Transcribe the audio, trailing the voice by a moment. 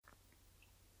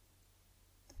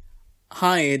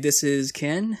Hi, this is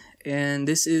Ken, and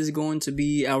this is going to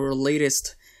be our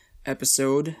latest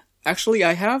episode. Actually,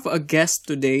 I have a guest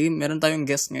today. Meron tayong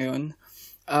guest ngayon.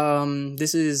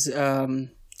 This is a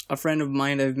friend of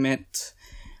mine I've met.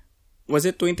 Was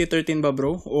it 2013 ba,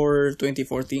 bro? Or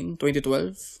 2014?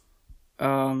 2012?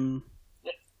 Um,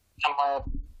 Sa mga,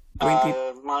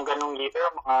 20... mga ganong year,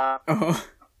 mga Oh,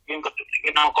 yung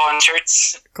katulad ng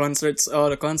concerts. concerts. Oh,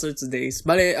 the concerts days.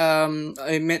 Bale,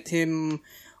 I met him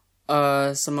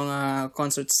sa mga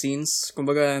concert scenes.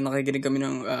 Kumbaga, nakikinig kami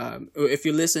ng, if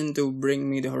you listen to Bring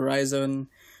Me the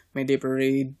Horizon, May Day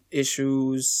Parade,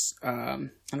 Issues, ano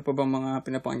pa bang mga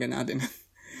pinapakinggan natin?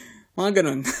 Mga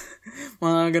ganun.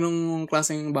 Mga ganung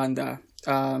klaseng banda.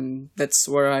 That's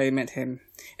where I met him.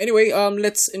 Anyway,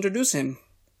 let's introduce him.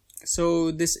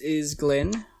 So, this is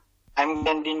Glenn. I'm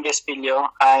Gandin Gaspilio.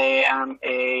 I am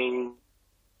a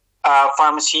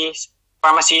pharmacist,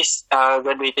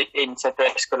 graduated in Centro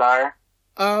Escolar.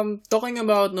 Talking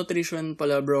about nutrition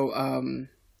pala, bro,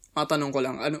 matanong ko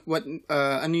lang,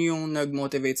 ano yung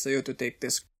nag-motivate sa'yo to take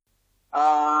this?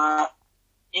 I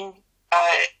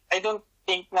don't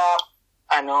think na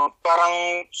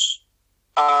parang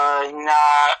na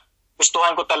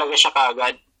gustuhan ko talaga siya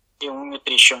kagad yung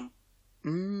nutrition.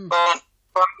 Parang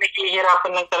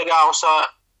naghihirapan lang talaga ako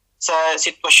sa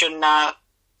sitwasyon na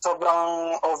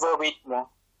sobrang overweight mo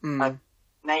at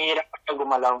nahihirapan ka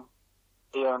gumalaw.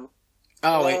 Yun.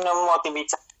 Okay. Yung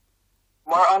na-motivate sa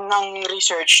ang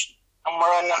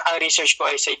research ko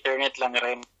ay sa internet lang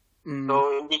rin.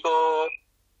 So, hindi ko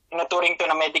naturing to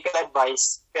na medical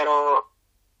advice, pero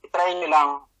try nyo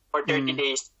lang for 30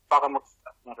 days baka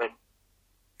mag-start na rin.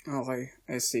 Okay,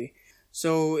 I see.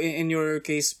 So, in your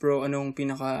case, bro, anong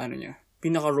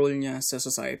pinaka-role niya sa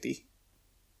society?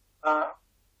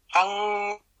 Ang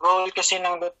role kasi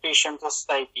ng nutrition sa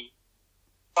society,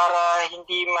 para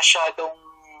hindi masyadong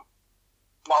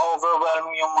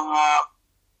ma-overwhelm yung mga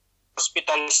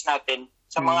hospitals natin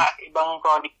sa mga ibang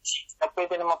chronic disease na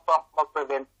pwede naman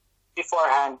mag-prevent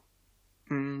beforehand.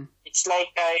 It's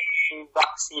like a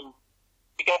vaccine.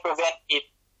 We can prevent it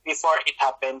before it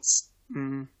happens.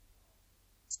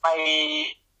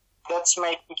 That's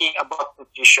my thinking about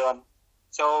nutrition.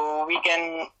 So we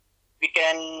can make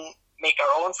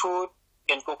our own food,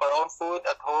 we can cook our own food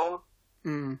at home.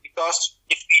 Because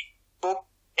if we cook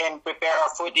and prepare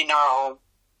our food in our home,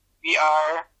 we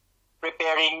are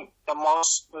preparing the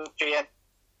most nutrient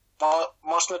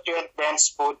dense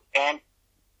food and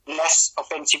less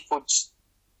offensive foods.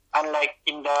 Unlike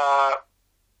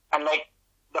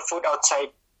the food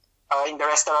outside, in the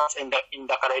restaurants and in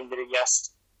the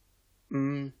carinderias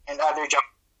and other junk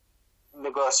in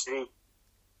the grocery.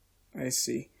 I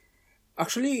see.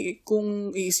 Actually,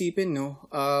 kung iisipin, no,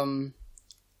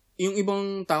 yung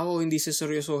ibang tao hindi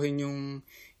seseryosohin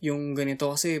yung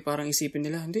ganito kasi parang isipin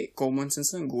nila, hindi, common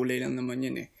sense lang, gulay lang naman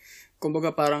yan eh.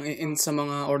 Kumbaga parang sa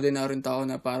mga ordinaryong tao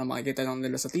na parang makikita lang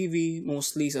nila sa TV,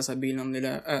 mostly sasabihin lang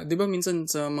nila, di ba minsan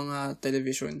sa mga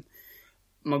television,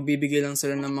 magbibigay lang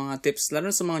sila ng mga tips,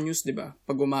 lalo sa mga news, di ba?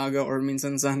 Pag umaga or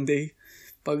minsan Sunday,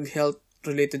 pag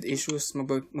health-related issues,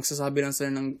 magsasabi lang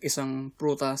sila ng isang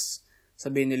prutas,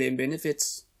 sabihin nila yung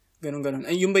benefits, ganun-ganun.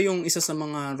 Ay, yun ba yung isa sa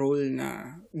mga role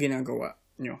na ginagawa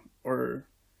nyo? Or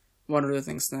one of the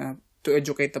things na to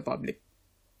educate the public?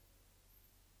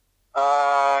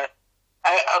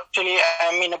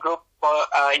 I'm in a group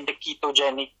in the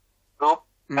ketogenic group.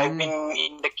 I've been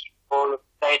in the keto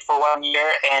diet for 1 year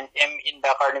and am in the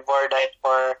carnivore diet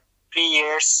for 3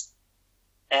 years.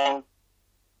 And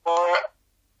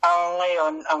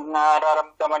ngayon, ang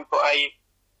nararamdaman ko ay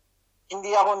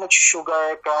hindi ako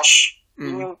nag-sugar crash.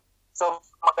 Yun yung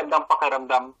magandang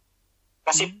pakiramdam.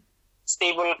 Kasi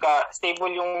stable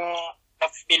yung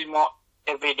na-feel mo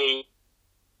everyday.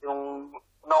 Yung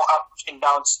no ups and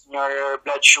downs in your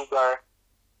blood sugar.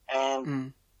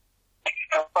 And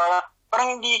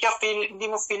parang hindi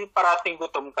mo feel parating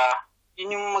gutom ka.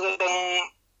 Yun yung magandang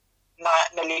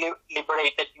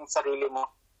na-liberated yung sarili mo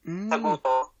sa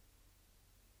gutom.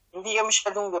 Hindi ka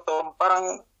masyadong gutom.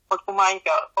 Parang pag kumain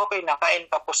ka, okay na, kain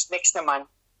ka. Tapos next naman,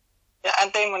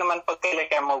 antayin mo naman pag kailan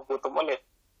ka magugutom ulit.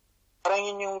 Parang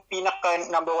yun yung pinaka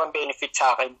number one benefit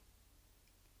sa akin.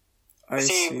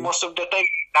 Kasi most of the time,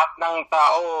 lahat ng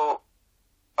tao,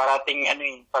 parating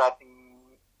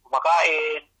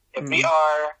kumakain, every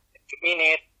hour, every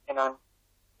minute, ganun.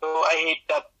 So, I hate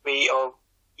that way of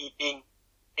eating.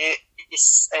 It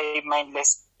is a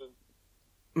mindless eating.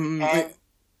 And,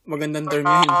 magandang term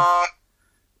yun.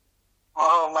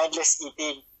 Mindless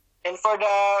eating. And for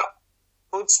the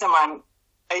foods naman,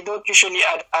 I don't usually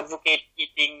advocate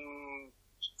eating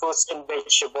fruits and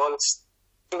vegetables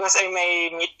because I'm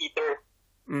a meat eater.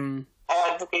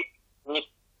 I advocate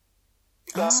meat.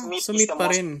 Because meat so is meat the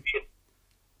pa most rin. nutrient.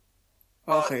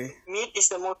 Okay. Meat is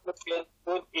the most nutrient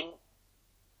food in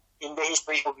the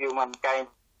history of humankind.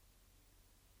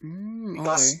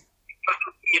 Okay.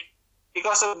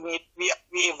 Because of meat, we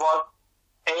evolved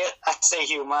as a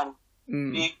human.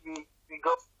 We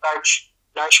got large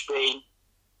brain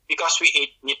because we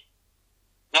ate meat,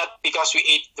 not because we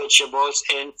ate vegetables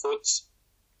and fruits.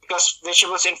 Because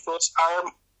vegetables and fruits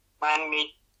are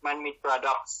man-made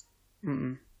products.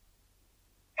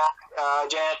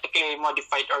 Genetically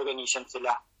modified organisms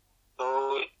sila. So,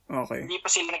 Okay. hindi pa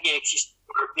sila nag-exist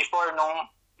before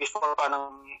pa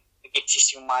nung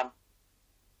nag-exist yung man.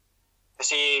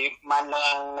 Kasi man lang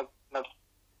ang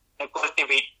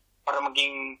nag-cultivate para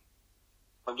maging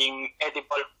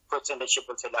edible fruits and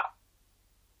vegetables sila.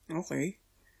 Okay.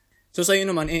 So sa'yo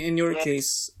naman, in your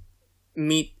case,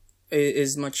 meat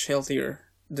is much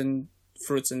healthier than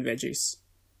fruits and veggies.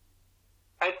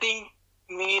 I think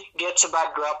meat gets a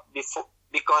bad rap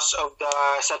because of the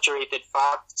saturated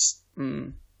fats.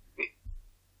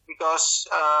 Because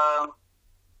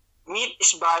meat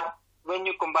is bad when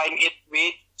you combine it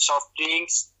with soft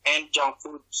drinks and junk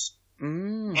foods.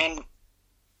 And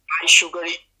high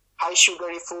sugary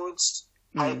foods,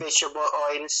 high vegetable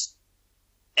oils,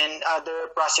 and other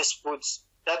processed foods.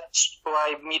 That's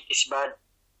why meat is bad.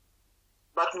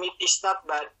 But meat is not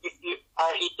bad if you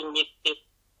are eating meat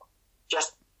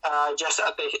just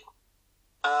at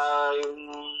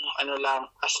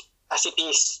as it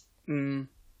is.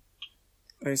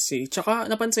 I see. Tsaka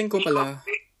napansin ko pala,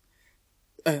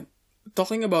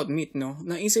 talking about meat, no?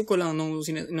 Naisip ko lang nung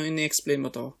ini-explain mo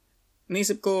to.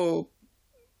 Naisip ko,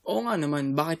 oo nga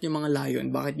naman, bakit yung mga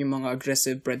lion, bakit yung mga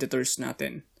aggressive predators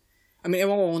natin? I mean,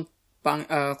 ewan ko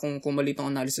kung mali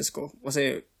tong analysis ko.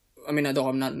 Kasi, aminado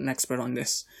ko, I'm not an expert on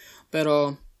this.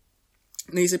 Pero,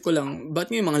 naisip ko lang,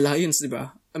 ba't yung mga lions, di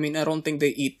ba? I mean, I don't think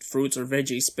they eat fruits or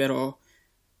veggies, pero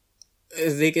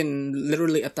they can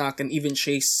literally attack and even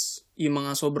chase yung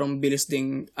mga sobrang bilis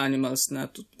ding animals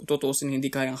na tutuusin hindi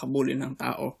kayang habulin ng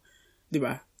tao. Di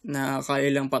ba? Na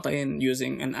kaya lang patayin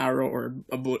using an arrow or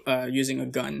using a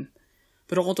gun.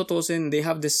 Pero kung tutuusin, they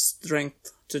have this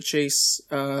strength to chase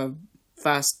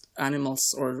fast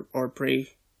animals or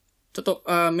prey.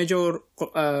 Medyo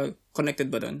connected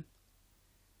ba dun?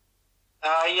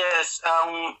 Yes.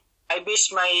 I base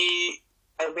my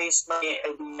ideas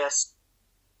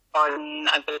on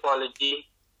anthropology.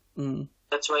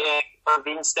 That's why I'm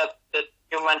convinced that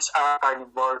humans are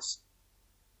carnivores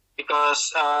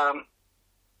because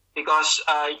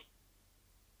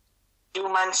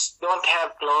humans don't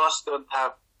have claws, don't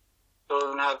have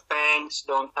fangs,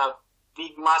 don't have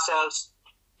big muscles.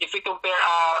 If we compare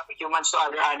humans to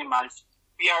other animals,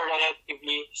 we are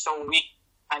relatively so weak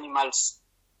animals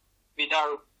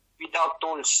without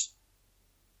tools.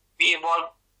 We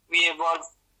evolve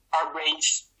our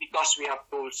brains because we have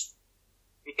tools.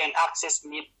 We can access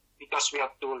meat because we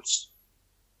have tools.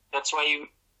 That's why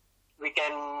we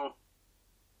can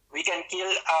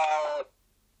kill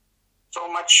so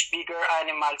much bigger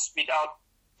animals without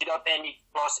any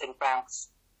claws and fangs.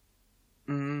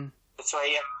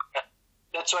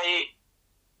 That's why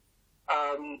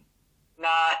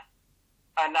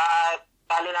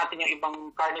talo natin yung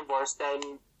ibang carnivores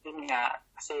dahil yun nga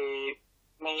kasi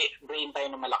may brain tayo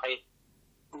na malaki.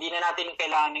 Hindi na natin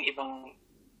kailangan ng ibang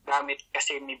gamit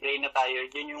kasi may brain na tayo.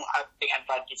 Yun yung ating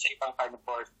advantage sa ibang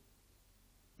carnivores.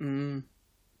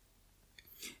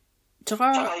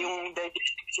 Tsaka yung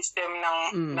digestive system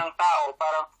ng tao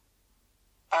parang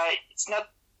it's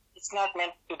not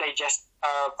meant to digest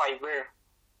fiber.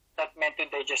 Not meant to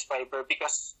digest fiber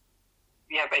because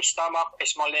we have a stomach, a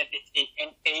small intestine,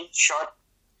 and a short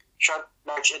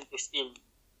large intestine.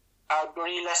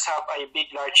 Gorillas have a big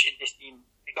large intestine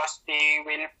because they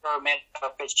will ferment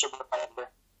vegetable fiber.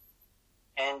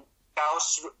 And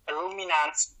cows,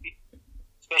 ruminants,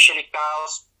 especially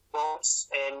cows, goats,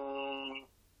 and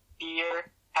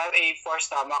deer, have a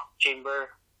forestomach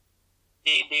chamber.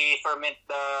 They ferment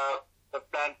the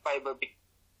plant fiber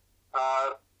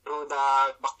through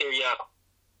the bacteria.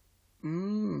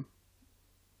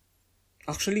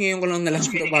 Actually, ngayon ko lang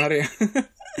nalaman to, pare.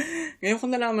 Ngayon ko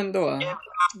nalaman to, Yeah.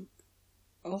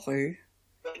 Okay.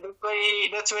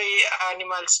 That's why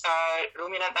animals,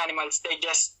 ruminant animals, they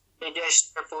digest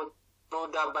their food through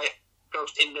the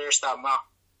microbes in their stomach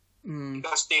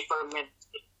because they ferment.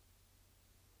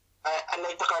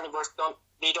 Unlike the carnivores,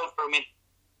 they don't ferment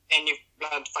any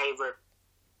plant fiber.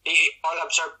 They all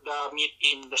absorb the meat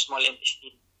in the small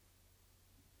intestine.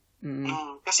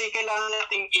 Kasi kailangan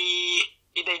nating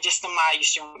i-digest na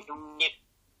maayos yung meat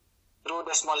through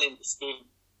the small intestine.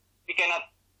 We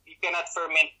cannot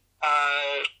ferment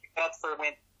you cannot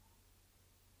ferment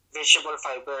vegetable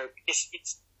fiber because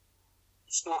it's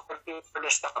too hard for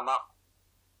the stomach.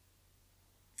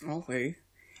 Okay.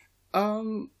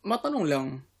 Matanong lang.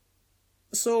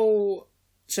 So,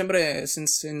 syempre,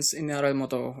 since inaral mo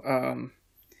to,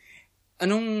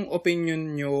 anong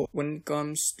opinion nyo when it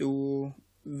comes to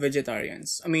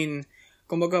vegetarians? I mean,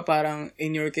 kumbaga parang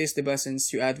in your case, diba,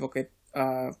 since you advocate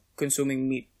consuming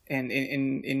meat, and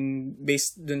in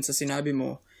based dun sa sinabi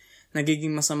mo,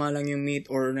 nagiging masama lang yung meat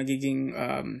or nagiging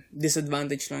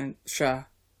disadvantage lang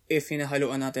siya if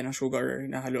hinahaluan natin ng sugar,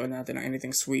 hinahaluan natin ng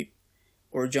anything sweet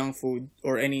or junk food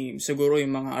or siguro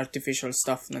yung mga artificial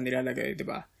stuff na nilalagay, di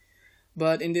ba?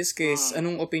 But in this case,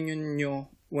 anong opinion nyo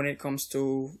when it comes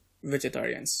to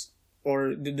vegetarians?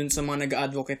 Or dun sa mga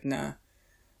nag-advocate na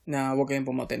huwag kayong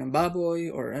pumatay ng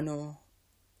baboy or ano?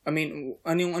 I mean,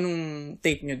 anong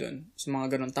take nyo dun sa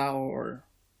mga ganong tao or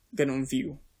ganong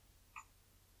view?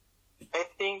 I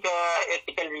think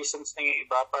ethical reasons na yung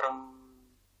iba, parang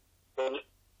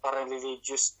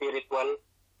religious, spiritual.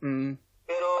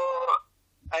 Pero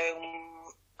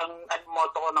ang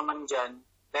motto ko naman dyan,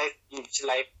 life gives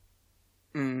life.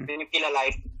 Pinipila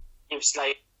life gives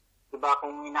life. Diba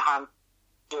kung hinahunt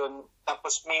yun,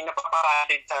 tapos may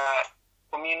napaparating sa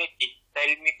community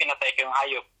dahil may pinatay kayong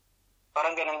hayop.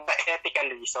 Parang ganun sa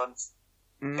ethical reasons.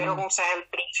 Pero kung sa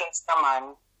health reasons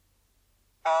naman,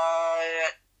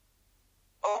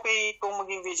 okay kung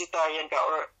maging vegetarian ka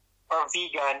or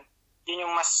vegan, yun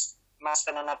yung mas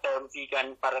na term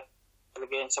vegan para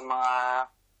talaga yan sa mga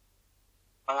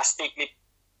strictly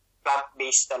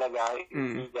plant-based talaga,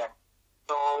 vegan.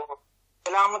 So,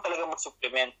 kailangan mo talaga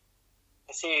mag-supplement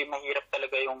kasi mahirap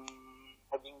talaga yung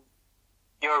maging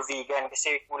pure vegan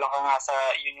kasi kulang ka nga sa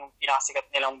yun yung pinakasikat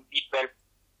nilang B12,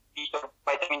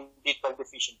 vitamin B12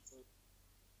 deficiency.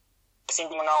 Kasi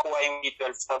hindi mo nakukuha yung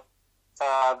B12 sa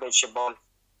vegetable.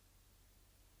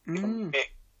 Okay.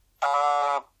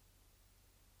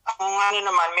 Ang ano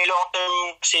naman, may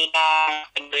long-term kasi na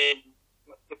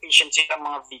deficiency ng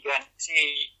mga vegan kasi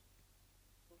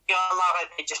hindi ka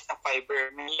makaka-digest ng fiber.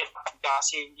 Mahirap ka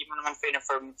kasi hindi mo naman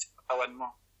ferment sa katawan mo.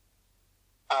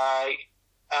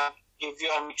 Give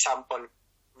you an example.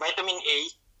 Vitamin A.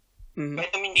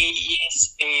 Vitamin A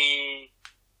is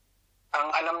ang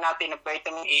alam natin na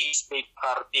vitamin A is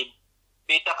beta-carotene.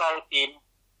 Beta-carotene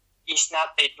is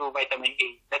not a true vitamin A.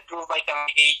 The true vitamin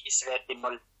A is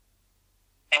retinol.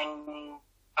 And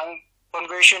ang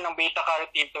conversion ng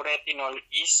beta-carotene to retinol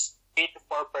is 8 to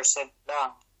 4%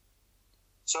 lang.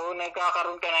 So,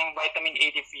 nagkakaroon ka ng vitamin A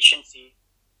deficiency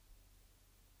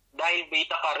dahil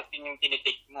beta-carotene yung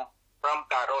tinitake mo from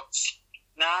carrots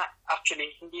na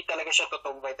actually hindi talaga siya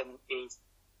totoong vitamin A.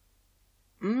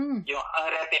 Yung ang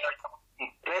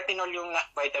retinol yung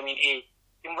vitamin A.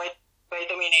 Yung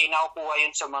vitamin A nakukuha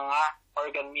yun sa mga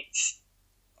organ meats.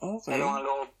 Okay. Sa mga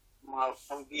loob, mga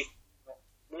beef,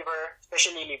 liver,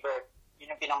 especially liver.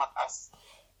 Yun yung pinamataas.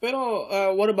 Pero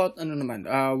what about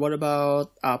what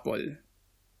about apple?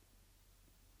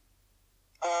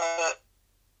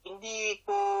 Hindi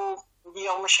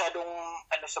ako masyadong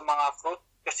sa mga fruit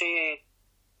kasi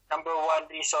number one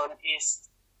reason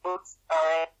is fruits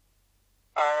are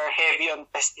heavy on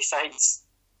pesticides.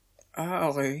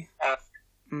 Okay.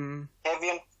 Heavy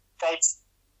on pesticides.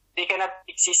 They cannot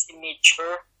exist in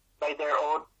nature by their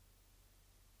own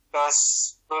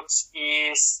because fruits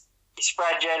is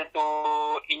fragile to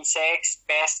insects,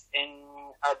 pests, and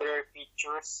other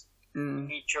creatures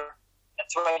in nature.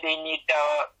 That's why they need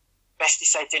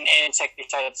pesticides and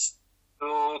insecticides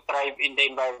to thrive in the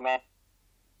environment.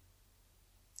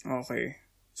 Okay.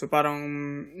 So parang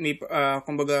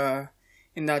kumbaga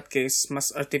in that case, mas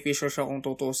artificial siya kung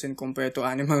tutusin compared to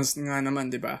animals nga naman,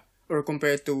 di ba? Or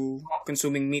compared to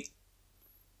consuming meat.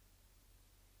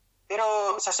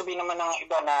 Pero sasabihin naman ng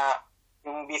iba na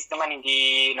yung beef naman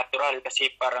hindi natural kasi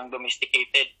parang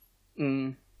domesticated.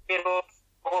 Pero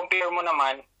kung compare mo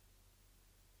naman,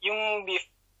 yung beef,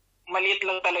 maliit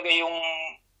lang talaga yung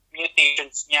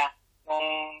mutations niya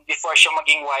nung before siya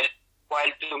maging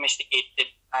wild to domesticated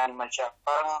animal siya.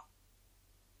 Parang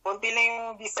konti lang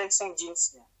yung difference ng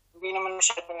genes niya. Hindi naman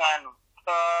masyadong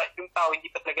yung tao hindi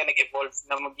pa talaga nag-evolve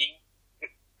na maging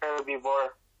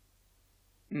herbivore.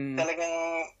 Talagang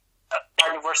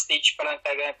carnivore stage pa lang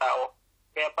talaga ng tao.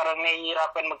 Kaya parang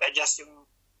nahihirapan mag-adjust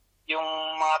yung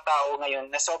mga tao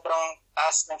ngayon na sobrang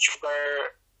taas ng sugar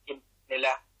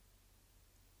nila.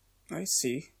 I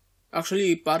see.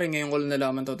 Actually, parang ngayon ko lang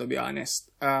nalaman to be honest.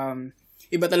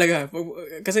 Iba talaga.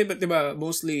 Kasi, diba,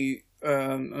 mostly,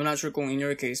 I'm not sure kung in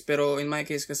your case, pero in my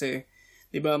case kasi,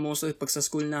 diba, mostly pag sa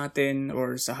school natin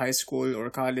or sa high school or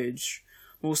college,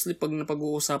 mostly pag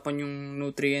napag-uusapan yung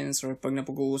nutrients or pag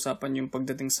napag-uusapan yung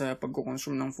pagdating sa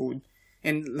pagko-consume ng food.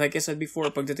 And like I said before,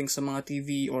 pagdating sa mga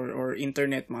TV or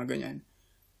internet, mga ganyan,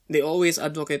 they always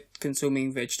advocate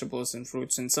consuming vegetables and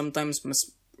fruits. And sometimes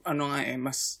mas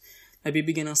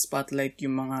nabibigyan ng spotlight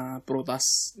yung mga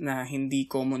prutas na hindi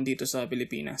common dito sa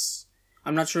Pilipinas.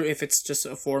 I'm not sure if it's just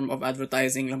a form of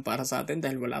advertising lang para sa atin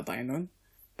dahil wala tayo nun.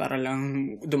 Para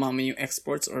lang dumami yung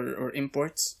exports or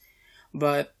imports.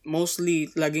 But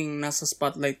mostly, laging nasa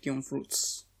spotlight yung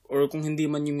fruits. Or kung hindi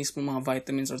man yung mismo mga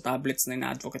vitamins or tablets na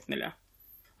ina-advocate nila.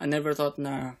 I never thought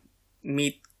na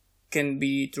meat can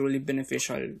be truly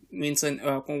beneficial. Minsan,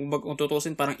 kung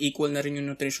tutusin, parang equal na rin yung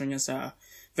nutrition niya sa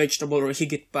vegetable or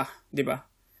higit pa, di ba?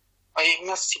 Ay,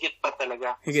 mas higit pa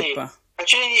talaga. Higit pa.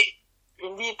 Actually,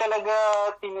 hindi talaga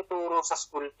tinuturo sa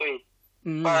school to eh.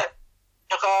 But,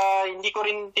 saka, hindi ko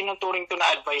rin tinuturing to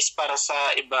na advice para sa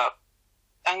iba.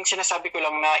 Ang sinasabi ko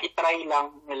lang na itry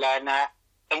lang nila na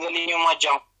tanggalin yung mga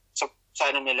junk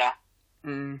sa ano nila.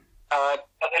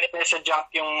 Tanggalin nila sa junk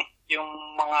yung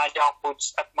mga junk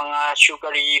foods at mga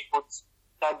sugary foods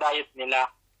sa diet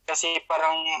nila. Kasi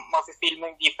parang mafe-feel mo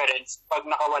yung difference pag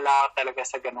nakawala talaga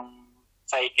sa ganong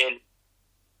cycle.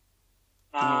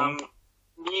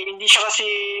 Hindi siya kasi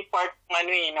part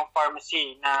ng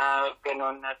pharmacy na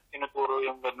ganon na tinuturo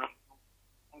yung ganon.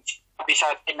 Sabi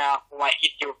sa atin na kung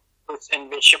eat your fruits and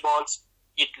vegetables,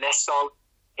 eat less salt,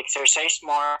 exercise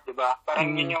more, di ba?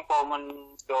 Parang yun yung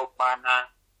common dogma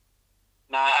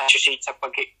na associate sa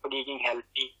pagiging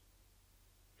healthy.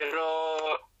 Pero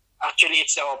actually,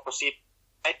 it's the opposite.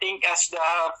 I think as the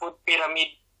food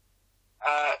pyramid,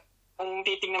 kung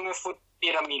titingnan mo yung food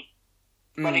pyramid,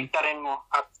 baliktarin mo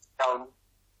up, down.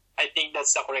 I think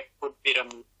that's the correct food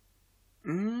pyramid.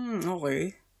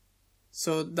 Okay.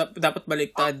 So, dapat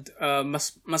baliktad.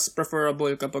 Mas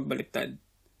preferable kapag baliktad.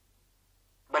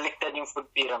 Baliktad yung food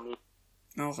pyramid.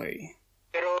 Okay.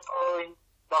 Pero,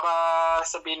 baka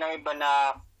sabihin ng iba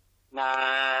na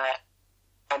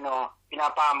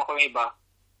pinapahama ko yung iba.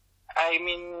 I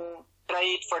mean, try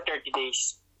it for 30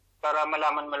 days para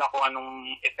malaman mo lang kung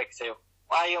anong effect sa'yo.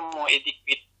 Kung ayaw mo, edit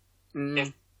quit.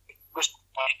 If gusto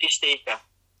mo, stay ka.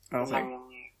 Okay.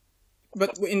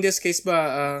 But in this case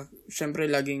ba, syempre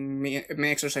laging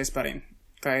may exercise pa rin.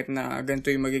 Kahit na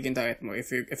ganito yung magiging diet mo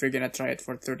if you're gonna try it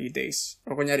for 30 days.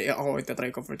 O kunyari ako,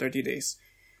 itatry ko for 30 days.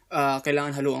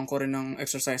 Kailangan haluan ko rin ng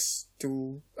exercise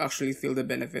to actually feel the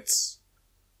benefits.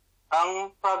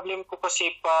 Ang problem ko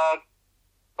kasi pag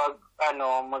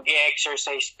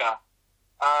mag-e-exercise ka,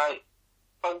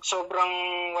 pag sobrang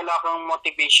wala kang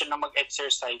motivation na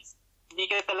mag-exercise,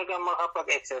 hindi ka talaga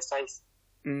makapag-exercise.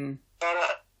 Pero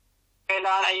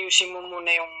kailangan ayusin mo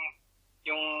muna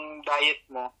yung diet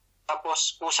mo.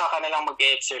 Tapos, kusa ka na lang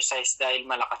mag-exercise dahil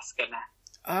malakas ka na.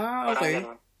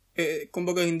 Okay.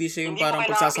 Kumbaga, hindi siya yung hindi parang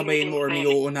pagsasabayin mo or may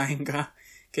uunahin ka.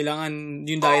 Kailangan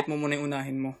yung diet mo muna yung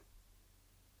unahin mo.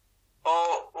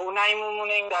 Unahin mo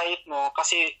muna yung diet mo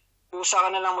kasi kusa ka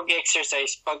na lang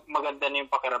mag-exercise pag maganda na yung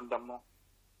pakiramdam mo.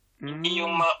 Hindi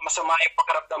yung masama yung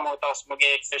pakiramdam mo tapos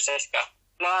mag-exercise ka.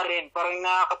 Wala rin. Parang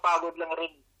nakakapagod lang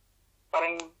rin.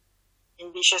 Parang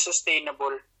hindi siya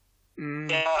sustainable.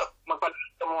 Kaya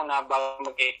magpalit ka muna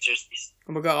bago mag-exercise.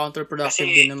 Kumbaga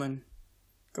counterproductive din naman.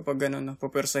 Kapag gano'n,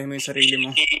 pupersahin mo yung sarili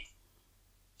mo.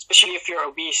 Especially if you're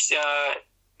obese,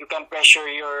 you can pressure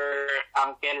your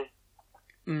ankle,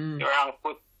 your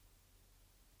ankle.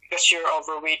 Because you're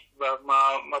overweight,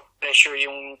 ma-pressure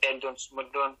yung tendons mo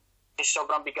doon. Kasi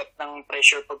sobrang bigat ng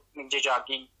pressure pag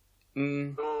nagja-jogging.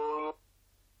 So,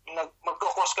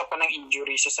 magkakos ka pa ng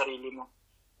injury sa sarili mo.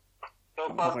 So,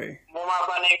 pag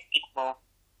bumaba na yung peak mo,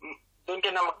 doon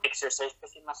ka na mag-exercise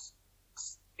kasi mas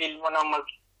feel mo na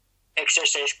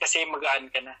mag-exercise kasi magaan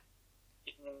ka na.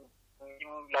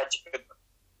 Yung logic ka doon.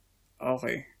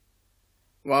 Okay.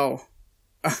 Wow.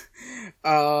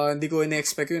 Hindi ko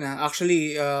ina-expect yun ha.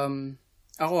 Actually,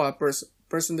 ako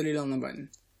personally lang naman.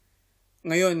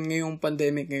 Ngayong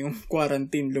pandemic, ngayong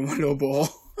quarantine, lumalobo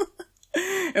ako.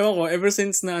 Ewan ko, ever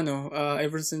since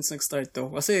nag-start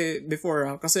to. Kasi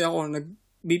before, kasi ako,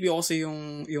 BPO kasi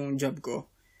yung job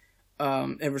ko.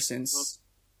 Ever since.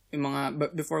 Yung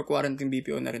mga, before quarantine,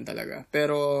 BPO na rin talaga.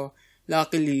 Pero,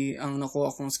 luckily, ang nakuha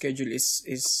kong schedule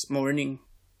is morning.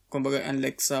 Kumbaga,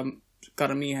 unlike sa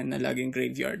karamihan na laging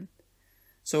graveyard.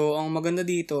 So, ang maganda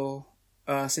dito,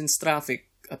 since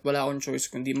traffic, at wala akong choice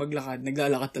kundi maglakad,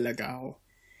 naglalakad talaga ako.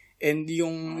 And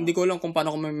hindi ko lang kung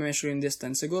paano ko ma-measure yung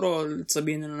distance. Siguro,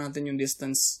 sabihin na natin yung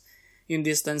distance. Yung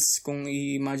distance, kung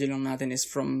i-imagine lang natin, is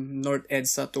from North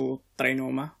EDSA to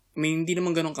Trinoma. I mean, hindi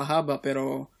naman ganun kahaba,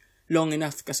 pero long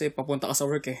enough kasi papunta ka sa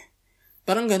work eh.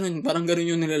 Parang ganun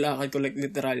yung nilalakad ko, like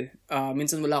literal.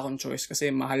 Minsan wala akong choice kasi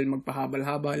mahal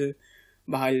magpahabal-habal,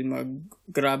 mahal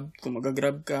mag-grab kung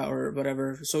mag-grab ka or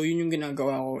whatever. So yun yung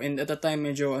ginagawa ko. And at that time,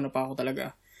 medyo pa ako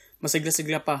talaga.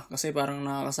 Masigla-sigla pa kasi parang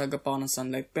nakakasagap pa ako ng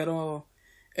sunlight. Pero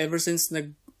ever since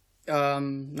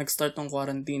nag-start ng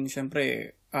quarantine,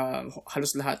 syempre,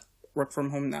 halos lahat work from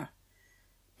home na.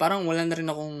 Parang wala na rin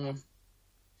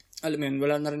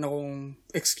akong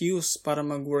excuse para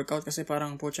mag-workout kasi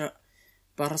parang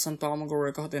para saan pa ako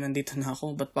mag-workout nandito na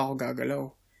ako, ba't pa ako gagalaw?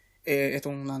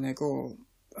 Itong nanay ko,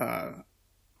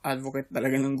 advocate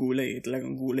talaga ng gulay.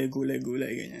 Talagang gulay,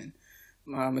 ganyan.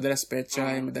 Madalas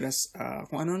pechay, madalas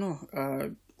kung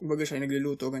kumbaga siya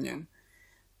nagluluto, ganyan.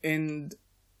 And,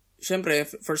 syempre,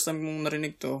 first time mong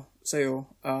narinig to sa'yo,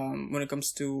 when it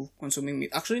comes to consuming meat.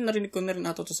 Actually, narinig ko na rin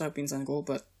ato to sa pinsan ko,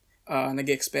 but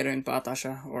nag-experiment pa ata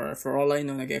siya, or for all I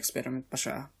know, nag-experiment pa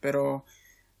siya. Pero,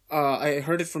 I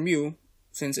heard it from you,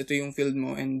 since ito yung field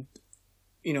mo, and,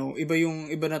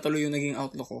 iba na tuloy yung naging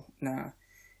outlook ko, na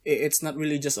it's not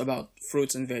really just about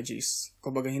fruits and veggies.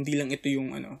 Kumbaga, hindi lang ito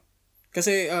yung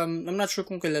Kasi, I'm not sure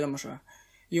kung kilala mo siya.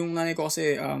 Yung nanay ko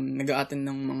kasi, nag-a-attend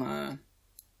ng mga,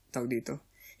 tawag dito,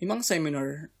 yung mga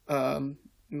seminar,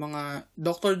 mga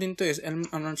doctor din to I'm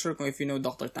not sure kung if you know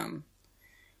Dr. Tam.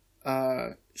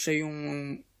 Siya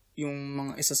yung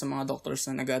mga isa sa mga doctors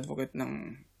na nag-advocate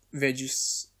ng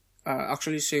veggies.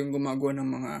 Actually, siya yung gumagawa ng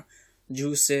mga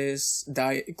juices,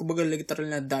 diet, kumbaga literal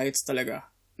na diets talaga,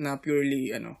 na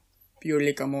purely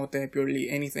kamote, purely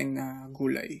anything na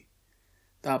gulay.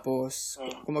 Tapos,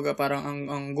 kumbaga parang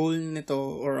ang goal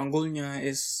nito, or ang goal niya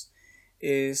is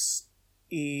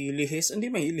ilihis, hindi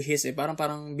may ilihis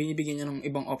parang binibigyan niya ng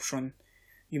ibang option.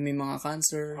 Yung may mga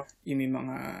cancer, yung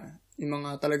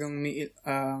mga talagang may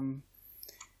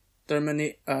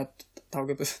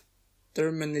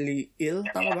terminally ill,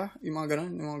 tama ba? Yung mga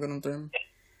ganun term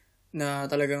na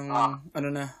talagang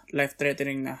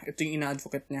life-threatening na. Ito yung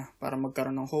ina-advocate niya para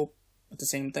magkaroon ng hope. At the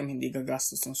same time, hindi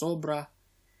gagastos ng sobra.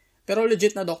 Pero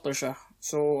legit na doctor siya.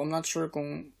 So, I'm not sure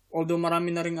although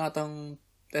marami na rin atang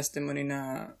testimony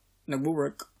na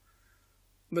nagwo-work.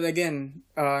 But again,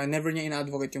 never niya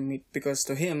ina-advocate yung meat because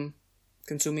to him,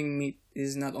 consuming meat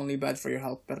is not only bad for your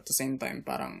health, pero at the same time,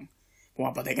 parang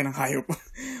pumapatay ka ng hayop.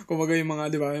 Kumbaga yung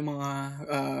mga, di ba, yung mga,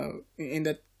 in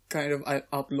that kind of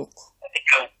outlook.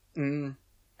 Ethical.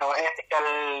 Ethical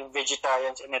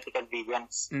vegetarians and ethical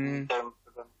vegans.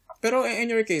 Pero in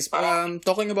your case,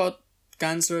 talking about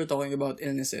cancer, talking about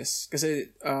illnesses,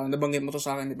 kasi nabanggit mo to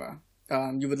sa akin, di ba?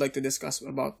 You would like to discuss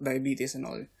about diabetes and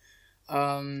all.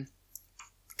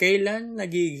 Kailan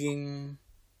nagiging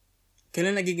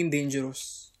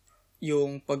dangerous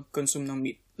yung pag-consume ng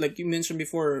meat? Like you mentioned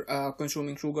before,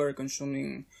 consuming sugar,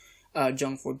 consuming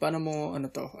junk food. Paano mo, ano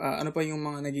pa yung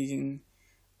mga nagiging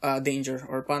danger?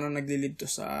 Or paano naglilid to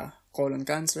sa colon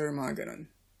cancer, mga ganun?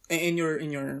 In your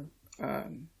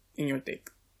take.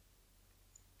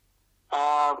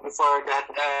 Before that,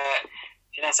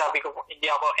 sinasabi ko, hindi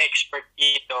ako expert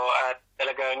dito at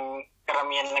talagang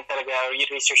karamihan lang talaga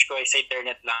research ko ay sa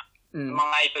internet lang.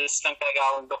 Mga idols lang talaga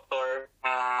akong doktor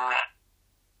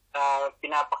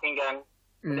pinapakinggan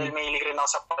dahil mahilig rin ako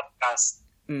sa podcast.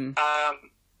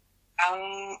 Ang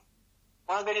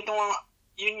mga ganitong,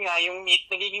 yun nga, yung meat,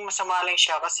 nagiging masama lang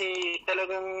siya kasi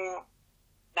talagang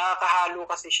nakakahalo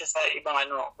kasi siya sa ibang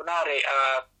kunwari,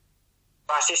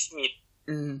 processed meat.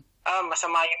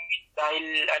 Masama yung meat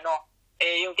dahil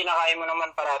yung kinakain mo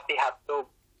naman parati hotdog,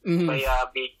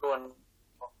 kaya bacon.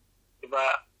 Diba?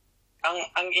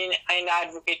 Ang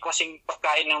ina-advocate ko kasing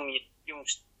pagkain ng meat, yung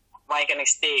kumain ka ng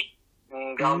steak,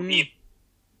 ng ground beef,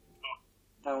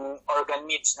 ng organ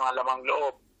meats, ng alamang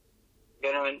loob.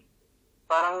 Ganun.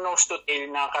 Parang nose to tail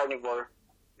na carnivore.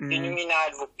 Yun yung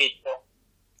ina-advocate ko.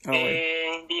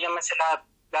 Okay. Hindi naman sa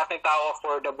lahat ng tao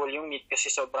affordable yung meat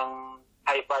kasi sobrang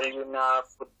high value na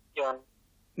food yun.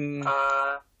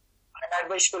 Ang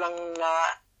advice ko lang na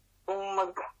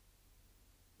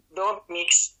don't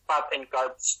mix fat and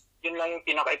carbs. Yun lang yung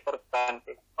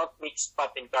pinaka-importante. Don't mix fat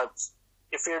and carbs.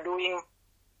 If you're doing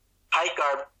high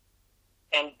carb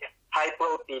and high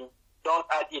protein, don't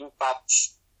add in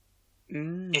fats.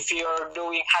 If you're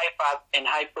doing high fat and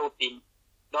high protein,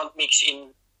 don't mix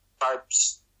in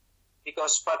carbs.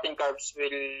 Because fat and carbs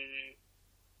will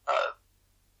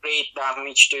create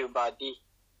damage to your body.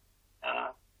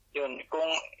 Yun.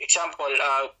 Kung example,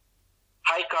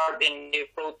 high carb and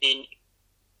protein,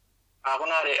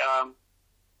 kunwari,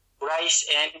 rice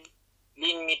and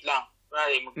lean meat lang.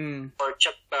 Kunwari, pork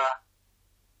chop ka,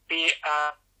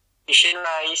 fish and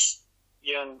rice,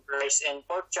 yun, rice and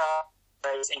pork chop,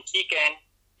 rice and chicken.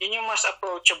 Yun yung mas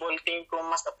approachable, tingin ko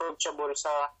mas approachable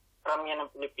sa karamihan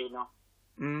ng Pilipino.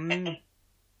 Mm. And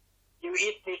you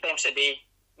eat 3 times a day,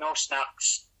 no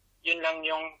snacks. Yun lang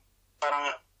yung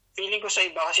parang feeling ko sa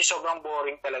iba kasi sobrang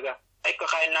boring talaga. Ay,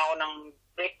 kakain na ako ng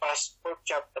breakfast, pork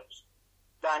chop, tapos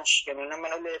lunch, gano'n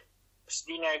naman ulit, tapos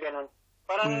dinner, gano'n.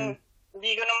 Parang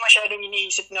hindi ko na masyadong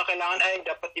iniisip na kailangan, ay,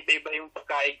 dapat iba-iba yung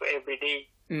pagkain ko everyday.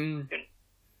 Yun.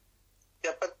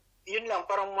 Dapat, yun lang,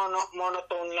 parang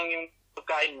monotone lang yung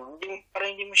pagkain mo.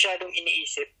 Parang hindi masyadong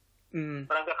iniisip.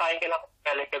 Parang kakain ka lang,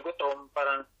 galing ka gutom,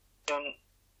 parang yun,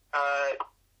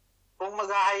 kung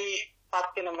mag-high fat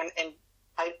ka naman and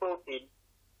high protein,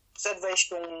 sa advice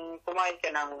kung kumain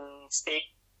ka ng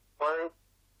steak or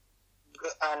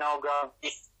ground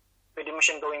beef, pwede mo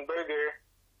siyang gawing burger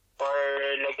or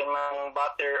lagyan mo ng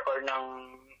butter or ng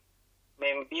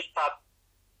may beef fat.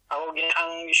 Ako,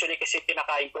 ang usually kasi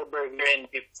kinakain ko burger and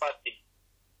beef fat.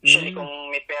 Usually kung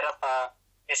may pera pa,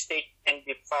 steak and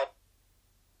beef fat.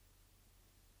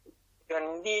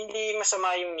 Yun, hindi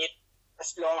masama yung meat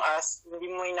as long as hindi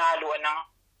mo hinahaluan ng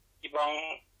ibang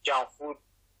junk food.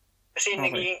 Kasi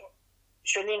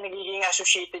nagiging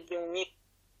associated yung meat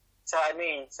sa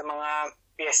sa mga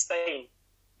fiesta eh.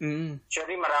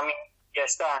 Usually maraming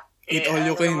fiesta. Eat all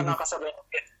you can. Anong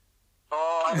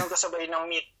kasabay ng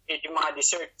meat? Yung mga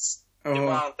desserts.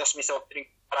 Diba? Tapos may soft drink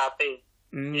parate.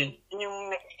 Yun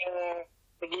yung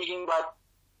nagiging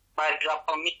bad rap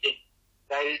ang meat eh.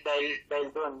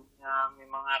 Dahil doon na may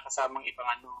mga kasamang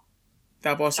ibang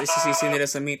Tapos isisisi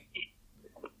nila sa meat.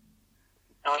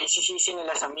 Isisisi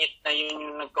nila sa meat na yun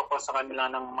yung nagkakos sa kanila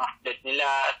ng mga health nila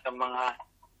at ng mga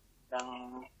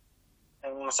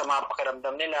ng masama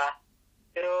pakiramdam nila.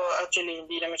 Pero actually,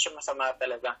 hindi naman siya masama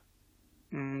talaga.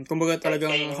 Kumbaga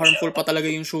talagang harmful pa talaga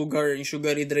yung sugar, yung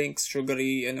sugary drinks,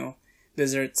 sugary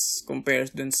desserts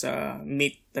compared dun sa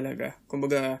meat talaga.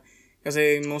 Kumbaga,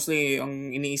 kasi mostly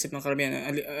ang iniisip ng karamihan,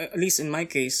 at least in my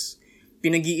case,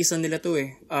 pinag-iisa nila to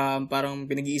eh. Parang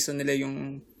pinag-iisa nila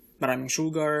yung maraming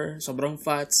sugar, sobrang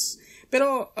fats.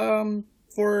 Pero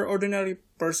for ordinary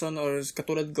person or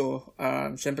katulad ko,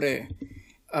 syempre,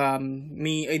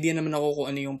 may idea naman ako kung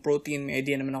ano yung protein, may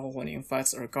idea naman ako kung ano yung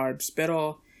fats or carbs.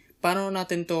 Pero paano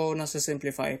natin to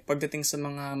nasa-simplify pagdating sa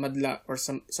mga madla or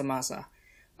sa masa?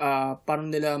 Paano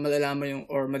nila malalaman yung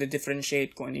or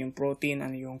ma-differentiate kung ano yung protein,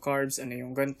 ano yung carbs, ano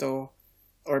yung ganto,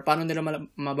 or paano nila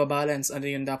mababalance ano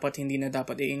yung dapat hindi na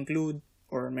dapat i-include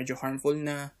or medyo harmful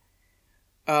na.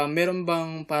 Meron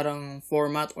bang parang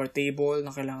format or table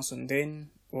na kailangan sundin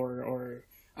or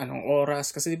anong oras?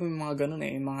 Kasi di ba may mga ganun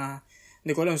yung mga,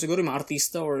 hindi ko alam, siguro yung mga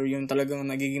artista or yung talagang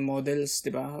nagiging models,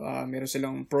 di ba? Meron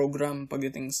silang program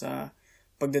pagdating sa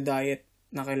pagda-diet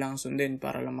na kailangan sundin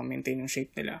para lang ma-maintain yung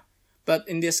shape nila. But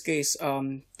in this case,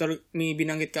 may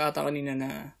binanggit ka ata kanina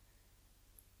na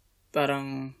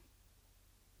parang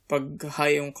pag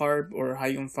high yung carb or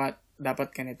high yung fat, dapat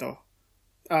ganito.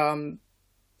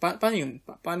 Paano yun?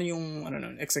 Paano yung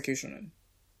execution nun?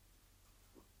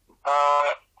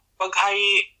 Pag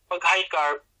high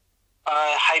carb,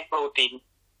 high protein,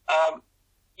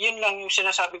 yun lang yung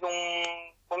sinasabi kong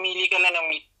pumili ka lang ng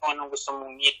meat mo anong gusto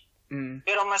mong meat.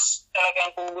 Pero mas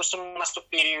talagang kung gusto mong mas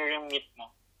superior yung meat mo,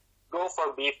 go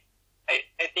for beef.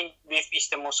 I think beef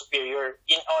is the most superior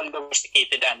in all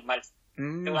domesticated animals. If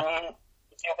you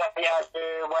can other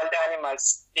wild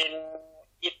animals, then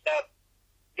eat that.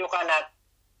 You cannot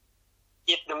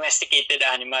eat domesticated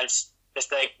animals,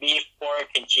 just like beef, pork,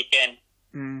 and chicken.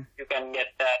 You can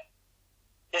get that.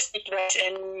 Just eat rice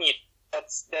and meat.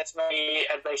 That's my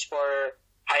advice for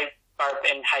high carb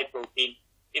and high protein.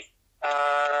 If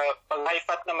pag high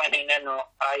fat naman and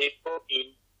high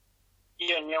protein,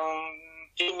 yun yung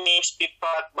cheese, beef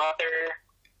fat, butter,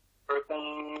 or kung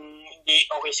hindi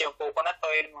okay sa yung coconut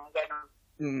oil, mga ganun.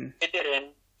 Ito rin,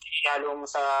 ihalo mo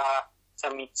sa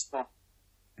meats mo.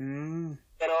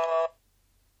 Pero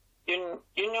yun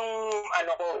yung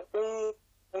ko,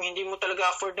 kung hindi mo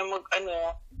talaga afford na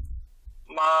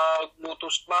magluto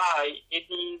sa bahay,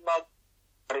 edi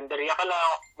mag-karinderya ka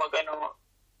lang,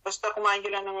 basta kumain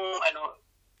ka lang ng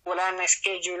wala na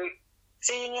schedule.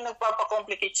 Kasi yun yung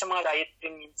nagpapacomplicate sa mga diet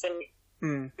rin minsan.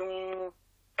 Yung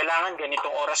kailangan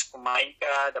ganitong oras kumain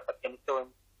ka, dapat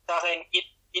ganito. Sa akin,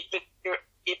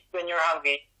 eat when you're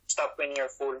hungry, stop when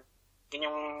you're full. Yun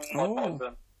yung motto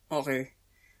doon. Okay.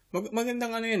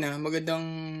 Magandang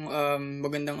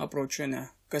magandang approach yun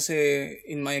Kasi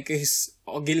in my case,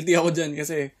 guilty ako dyan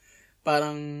kasi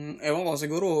parang, ewan ko,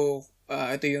 siguro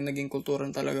ito yung naging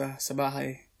kulturan talaga sa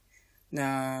bahay na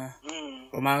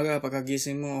umaga,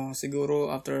 pagkagising mo,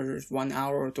 siguro after 1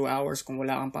 hour or 2 hours, kung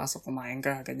wala kang pasok, kumain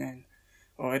ka, ganyan.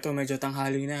 O ito, medyo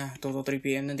tanghali na, 2 to 3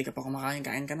 p.m. na, hindi ka pa kumakain,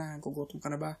 kain ka na, gugutom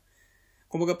ka na ba?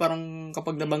 Kumbaga parang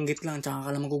kapag nabanggit lang, tsaka ka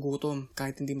lang magugutom,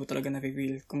 kahit hindi mo talaga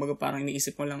na-feel. Kumbaga parang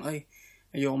iniisip mo lang, ay,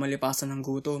 ayoko malipasan ng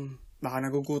gutom. Baka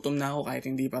nagugutom na ako kahit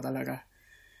hindi pa talaga.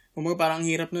 Kumbaga parang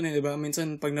hirap nun di ba?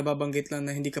 Minsan pag nababanggit lang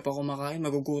na hindi ka pa kumakain,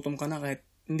 magugutom ka na kahit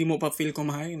hindi mo pa feel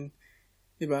kumain.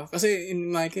 Di ba? Kasi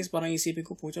in my case, parang isipin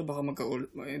ko, pucha, baka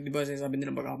di ba sabi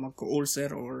nila baka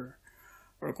magka-ulcer or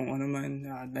kung ano man,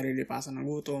 nalilipasan ng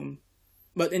gutom.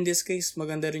 But in this case,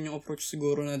 maganda rin yung approach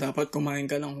siguro na dapat kumain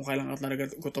ka lang kung kailan ka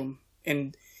talaga gutom.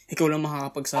 And ikaw lang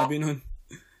makakapagsabi nun.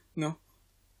 No?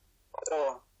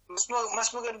 Oo.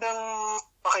 Mas magandang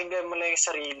pakinggan mo lang yung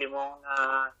sarili mo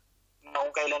na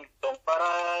kung kailan gutom para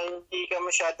hindi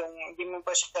mo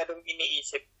pa masyadong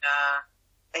iniisip na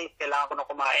ay, kailangan ko na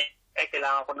kumain. Ay,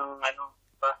 kailangan ko ng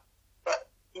diba?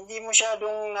 Hindi mo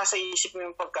masyadong nasa isip mo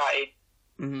yung pagkain.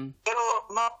 Mm-hmm. Pero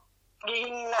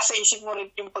magiging nasa isip mo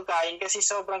rin yung pagkain kasi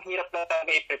sobrang hirap na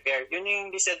talaga i-prepare. Yun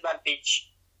yung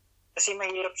disadvantage. Kasi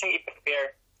mahirap siyang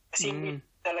i-prepare. Kasi hindi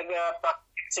talaga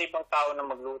sa ibang tao na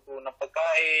magluto ng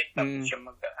pagkain, tapos siya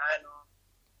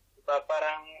diba?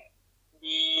 Parang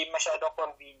hindi masyadong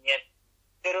convenient.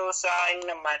 Pero sa akin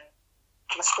naman,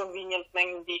 mas convenient na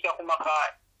hindi ka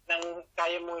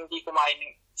kaya mo hindi kumain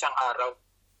ng isang araw.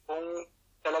 Kung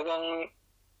talagang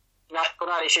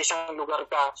kunwari sa isang lugar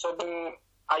ka, so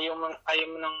ayaw mo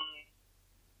ng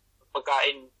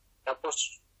pagkain,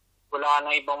 tapos wala ka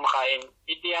ng ibang makain,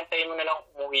 hindi antayin mo na lang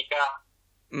umuwi ka.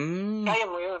 Kaya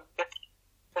mo yun.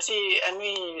 Kasi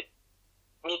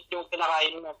meat yung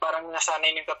kinakain mo, parang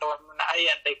nasanay yung katawan mo na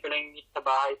antay ko lang yung meat sa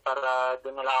bahay para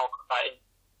doon na lang ako kakain.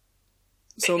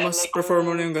 So, mas prefer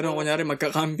mo na yung gano'n, kunyari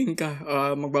magka-camping ka,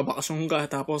 magbabakasyon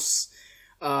ka, tapos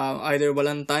either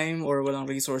walang time or walang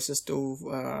resources to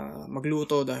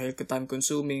magluto dahil time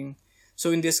consuming.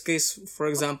 So in this case,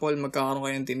 for example, magkakaroon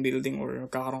kayo ng team building or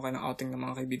magkakaroon kayo ng outing ng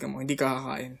mga kaibigan mo, hindi ka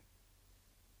kakain.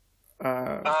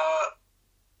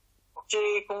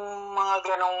 Actually, kung mga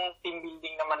ganong team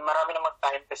building naman, marami naman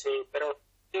time kasi, pero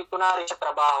kunwari sa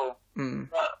trabaho,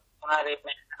 kunwari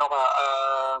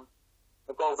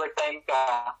nag-overtime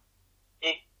ka,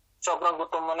 sobrang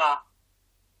gutom mo na.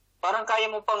 Parang kaya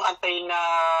mo pang antayin na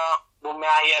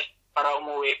bumiyahe at para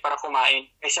umuwi, para kumain.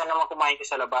 Kaysa naman kumain ka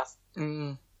sa labas.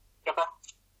 Kapag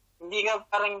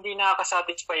parang hindi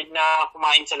nakaka-satisfied na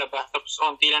kumain sa labas, tapos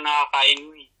onti lang nakakain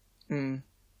mo .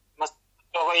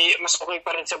 Mas okay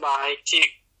pa rin sa bahay. Kasi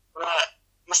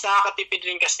mas nakakatipid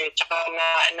rin kasi, tsaka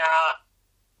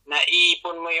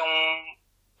naiipon mo yung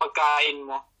pagkain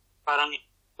mo. Parang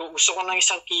gusto ko ng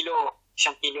 1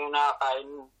 kilo nakakain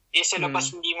mo. Sa labas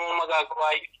hindi mo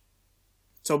magagawa yun.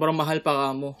 Sobrang mahal pa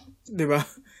ka mo, di ba?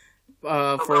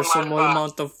 For a small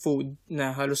amount of food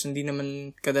na halos hindi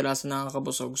naman kadalasan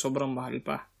nakakabusog, sobrang mahal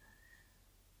pa.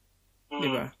 Di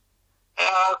ba?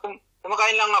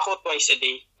 Kumakain lang ako twice a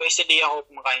day. Twice a day ako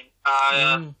kumakain.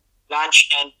 Lunch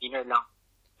and dinner lang.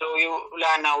 So,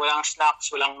 walang snacks,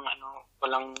 walang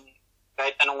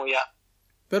kahit anong uya.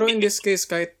 Pero in this case,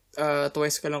 kahit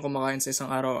twice ka lang kumakain sa isang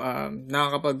araw,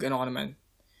 nakakapag ka naman.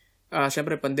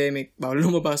 Syempre, pandemic, bawal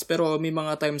lumabas. Pero may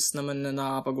mga times naman na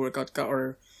nakakapag-workout ka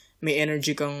or may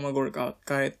energy kang mag-workout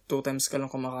kahit 2 times ka lang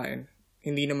kumakain.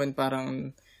 Hindi naman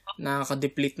parang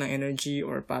nakaka-deplete ng energy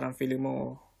or parang feeling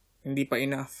mo hindi pa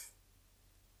enough.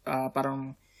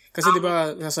 Parang, kasi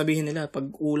diba sasabihin nila, pag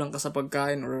ulang ka sa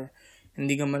pagkain or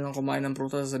hindi ka man lang kumain ng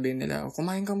prutas, sasabihin nila,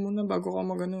 kumain ka muna bago ka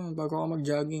bago ka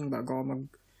mag-jogging, bago ka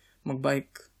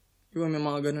mag-bike. Diba may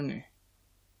mga ganun .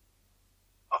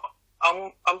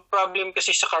 Ang problem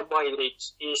kasi sa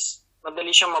carbohydrates is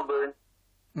madali siyang ma-burn.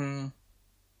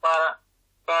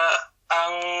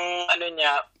 Ang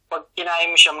pag kinain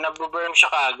mo siya, nabuburn mo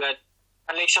siya kaagad.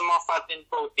 Unlike sa mga fat and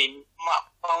protein,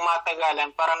 pang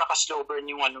matagalan, para naka-slow burn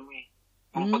yung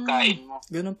yung pagkain mo.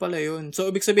 Ganun pala yun. So,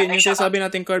 ibig sabihin, yung sinasabi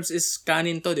natin carbs is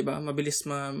kanin to, di ba? Mabilis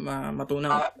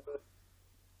matunaw.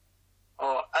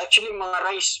 Actually, mga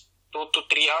rice, 2 to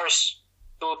 3 hours,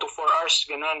 2 to 4 hours,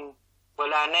 ganun.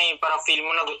 Wala na parang feel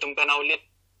mo na gutom ka na ulit.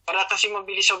 Para kasi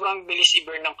sobrang bilis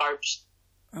i-burn ng carbs.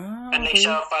 Okay. Unlike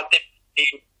sa fat and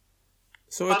protein.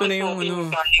 So, ito na yung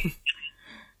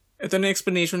ito na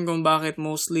explanation kung bakit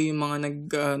mostly yung mga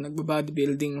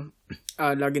nagbo-bodybuilding,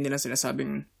 lagi nila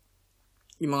sinasabing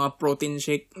yung mga protein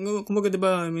shake. Kumbaga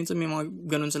diba, minsan may mga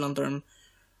ganun silang term.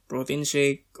 Protein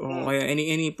shake, o kaya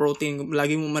any protein.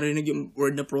 Lagi mo marinig yung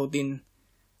word na protein.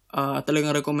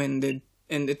 Talagang recommended.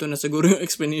 And ito na siguro yung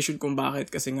explanation kung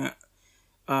bakit. Kasi nga,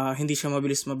 hindi siya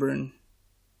mabilis ma-burn.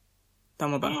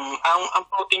 Tama ba? Ang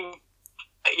protein,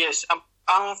 yes.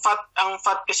 Ang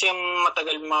fat kasi ang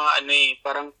matagal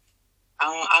parang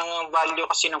ang value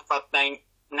kasi ng fat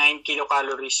 9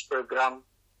 kilocalories per gram.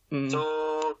 So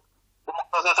kung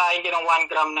makakakain ka ng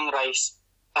 1 gram ng rice,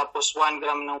 tapos 1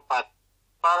 gram ng fat,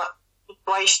 para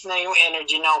twice na yung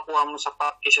energy na kukuha mo sa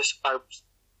fat kaysa sa carbs.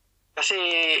 Kasi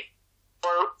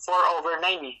 4 over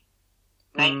 9 eh.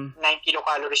 9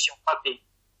 kilocalories yung fat eh.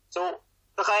 So,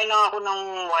 kakain lang ako ng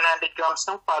 100 grams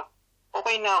ng fat,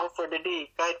 okay na ako for the day.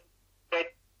 Kahit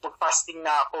mag-fasting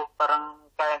na ako, parang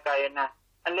kaya-kaya na.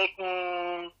 Unlike kung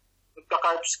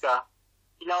magka-carbs ka,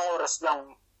 ilang oras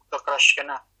lang, magka-crash ka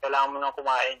na. Kailangan mo nang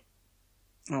kumain.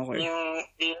 Okay. Yung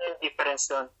difference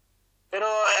doon. Pero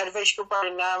advice ko pa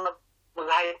rin na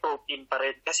mag-high protein pa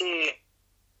rin. Kasi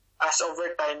as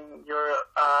over time,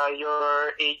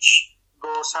 your age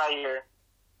goes higher,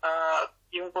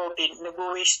 yung protein,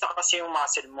 nag-waste na kasi yung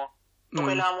muscle mo. So,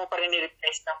 kailangan mo pa rin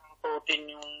i-replace ng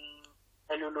protein yung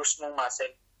nalulose mong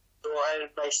muscle. So, I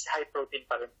advise high protein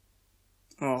pa rin.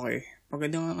 Okay.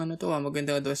 Magandang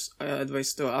magandang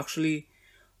advice to. Actually,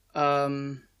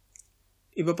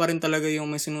 iba pa rin talaga yung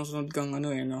may sinusunod kang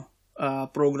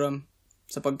program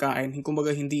sa pagkain.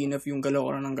 Kumbaga, hindi enough yung galaw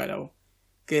or ng galaw.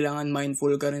 Kailangan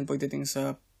mindful ka rin pagdating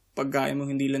sa pagkain mo,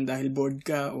 hindi lang dahil bored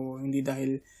ka o hindi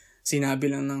dahil sinabi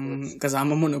lang ng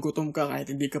kasama mo na gutom ka kahit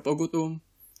hindi ka pa gutom.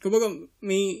 Kumbaga,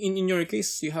 in your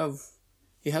case, you have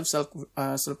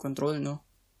self-control, no?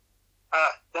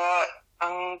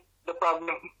 The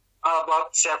problem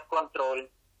about self-control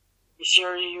is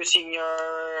you're using your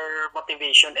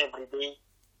motivation every day.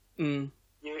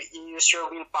 You use your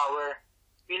willpower.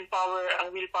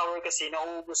 Ang willpower kasi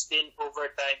nauubos din over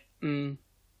time.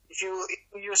 If you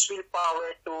use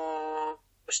willpower to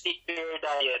stick to your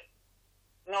diet,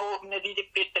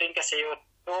 nadideplete rin kasi yun.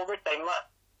 So over time,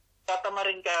 tatama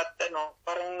rin ka at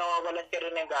parang nawawalan ka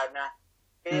rin ng gana.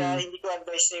 Kaya hindi ko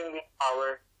advise na yung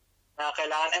willpower na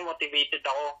kailangan ay motivated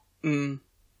ako.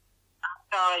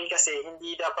 Sa akin kasi,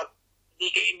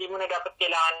 hindi mo na dapat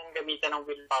kailangan gamitan ng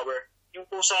willpower. Yung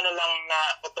kusa na lang na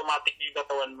automatic yung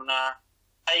katawan mo na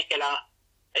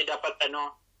dapat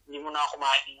hindi mo na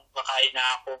kumain, kakain na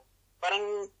ako. Parang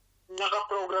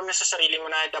naka-program na sa sarili mo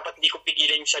na dapat hindi ko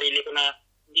pigilan yung sarili ko na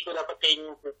hindi ko dapat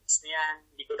kainin yung foods na yan,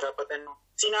 hindi ko dapat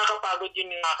Kasi nakakapagod yun,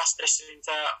 nakaka-stress rin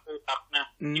sa utak na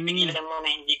ipigilan mo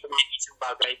na hindi kumain isang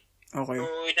bagay. Okay.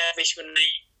 So, ina-advise ko na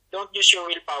don't use your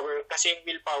willpower kasi yung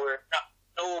willpower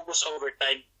nauubos over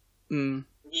time.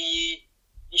 Hindi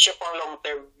siya pang long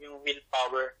term yung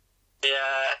willpower.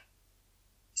 Kaya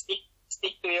stick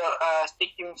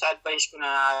yung sa advice ko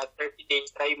na 30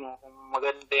 days try mo kung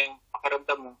maganda yung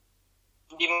pakiramdam mo.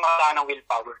 Hindi mo makakaya ng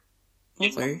willpower.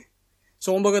 Okay.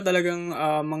 So, kumbaga talagang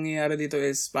mangyayari dito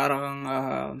is parang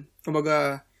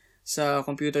kumbaga sa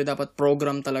computer dapat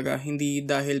program talaga, hindi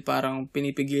dahil parang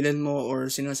pinipigilan mo or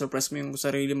sinusurpress mo yung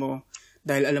sarili mo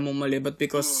dahil alam mo mali, but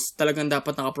because talagang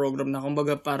dapat nakaprogram na.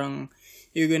 Kumbaga parang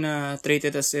you're gonna treat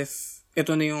it as if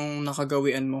ito na yung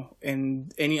nakagawian mo and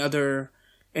any other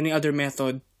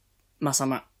method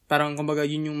masama. Parang kumbaga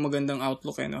yun yung magandang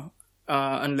outlook no?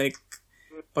 Unlike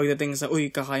pagdating sa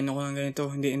kakain ako ng ganito,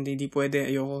 hindi pwede,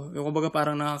 ayoko. Yung kumbaga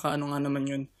parang nakakaano nga naman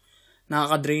yun,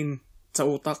 nakaka-drain sa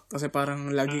utak kasi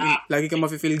parang lagi ka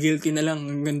mafe-feel guilty na lang,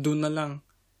 hanggang doon na lang.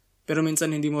 Pero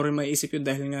minsan hindi mo rin maiisip yun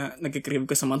dahil nga nagki-crave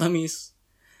ka sa matamis.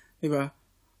 Di ba?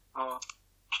 Oo.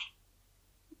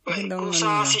 Kung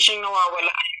saan kasi siyang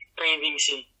nawawala yung cravings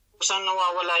Kung saan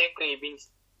nawawala yung cravings.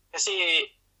 Kasi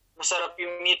masarap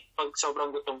yung meat pag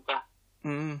sobrang gutom ka.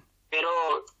 Pero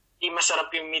hindi masarap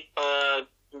yung meat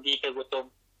pag hindi ka gutom.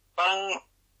 Parang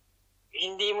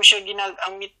hindi mo siya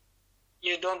ang meat,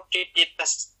 you don't treat it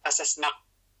as a snack.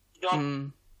 You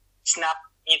don't snack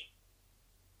meat.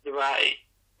 Diba?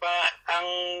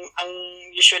 Ang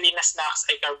usually na snacks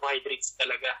ay carbohydrates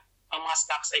talaga. Ang mga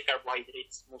snacks ay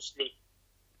carbohydrates mostly.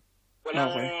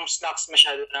 Walang snacks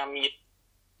masyado na meat.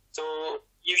 So,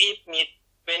 you eat meat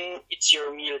when it's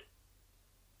your meal.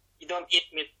 You don't eat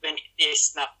meat when it is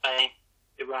snack time.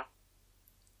 Diba?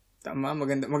 Tama,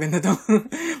 maganda to.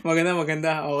 maganda.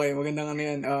 Okay, magandang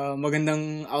yan.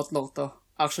 Magandang outlook to.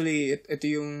 Actually, ito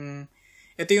yung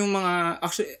mga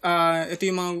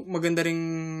maganda ring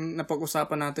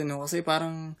napag-usapan natin, no? Kasi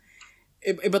parang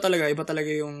iba talaga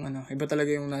yung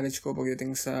knowledge ko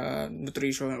pagdating sa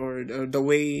nutrition or the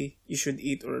way you should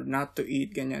eat or not to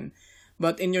eat, ganyan.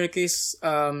 But in your case,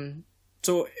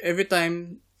 so every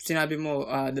time sinabi mo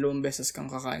 2 beses kang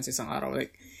kakain sa isang araw,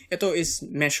 like ito is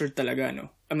measured talaga,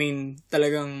 no? I mean,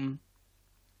 talagang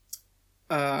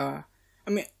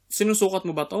sinusukat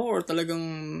mo ba to or talagang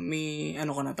may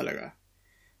ka na talaga?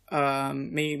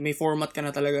 May format ka na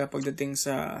talaga pagdating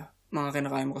sa mga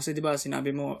kinakain mo kasi 'di ba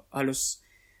sinabi mo halos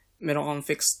meron kang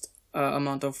fixed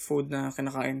amount of food na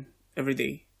kinakain every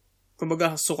day.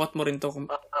 Kumbaga sukat mo rin to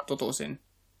kung tutuusin.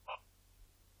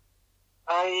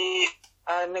 ay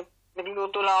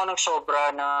nagluto lang ako ng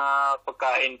sobra na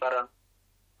pagkain. Parang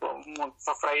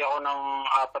magpa-fry ako ng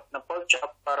 4 na pork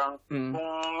chop. Parang kung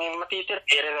may matitira,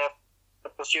 i-rep.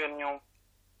 Tapos yun yung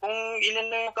kung ilan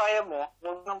lang yung kaya mo,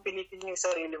 huwag nang pilitin yung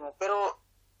sarili mo. Pero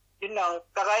yun lang,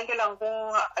 kakain ka lang kung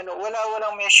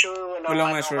walang measure,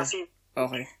 walang measure. Kasi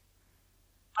okay.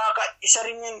 Isa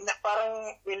rin yun, parang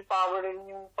willpower rin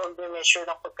yung pag-measure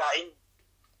ng pagkain.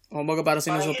 O baga parang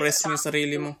sinusuppress mo yung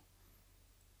sarili mo.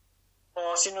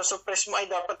 O sinusuppress mo, ay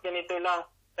dapat ganito lang.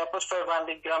 Tapos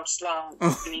 500 grams lang.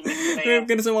 Limit ko na yun.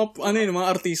 Kaya sa mga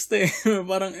artista eh.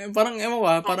 parang ewan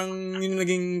ba, parang yun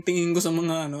naging tingin ko sa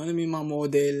mga yung mga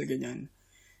model, ganyan.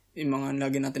 Yung mga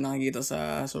lagi natin nakikita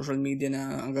sa social media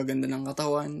na ang gaganda ng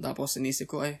katawan. Tapos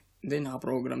inisip ko, hindi,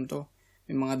 nakaprogram to.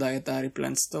 May mga dietary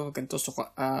plans to. Ganito,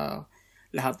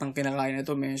 lahat ng kinakain na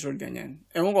to, measured, ganyan.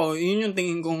 Ewan ko, yun yung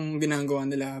tingin kong ginagawa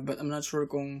nila. But I'm not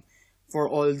sure kung for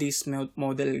all these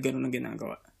model, ganun ang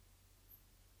ginagawa.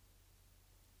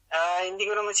 Hindi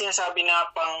ko naman sinasabi na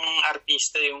pang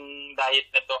artista yung diet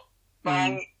na to.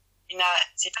 Parang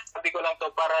sinasabi ko lang to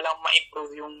para lang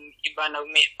ma-improve yung iba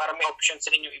para may options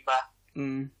rin yung iba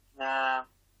na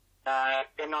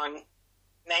gano'n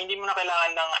na hindi mo na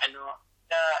kailangan ng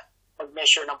na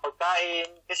mag-measure ng pagkain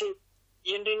kasi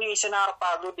yun din yung isa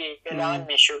nakakapagod eh. Kailangan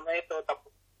measure mo ito tapos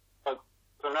pag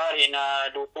kunwari na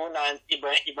luto na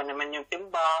iba naman yung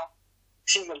timbang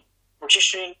kasi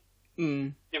mag-shrink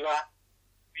di ba?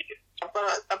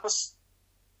 Tapos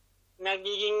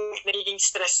nagiging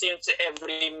stress yun sa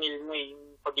every meal mo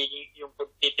yung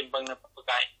pagtitimbang na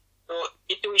pagkain. So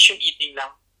intuition eating lang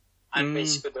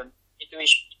advice ko doon.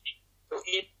 Intuition eating. So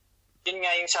yun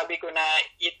nga yung sabi ko na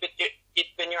eat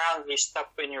when you're hungry,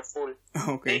 stop when you're full.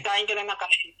 Okay. Kain ka lang ng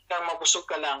kain ka, mabusog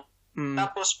ka lang.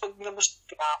 Tapos pag nabusog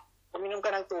ka, uminom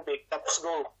ka ng tubig, tapos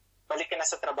go, balik ka na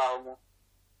sa trabaho mo.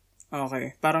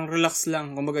 Okay. Parang relax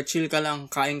lang. Kumbaga, chill ka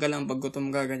lang. Kain ka lang pag gutom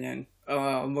ka, ganyan.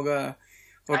 Kumbaga,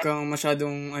 huwag kang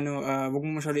masyadong, huwag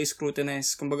mo masyadong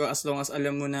scrutinize. Kumbaga, as long as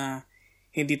alam mo na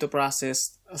hindi to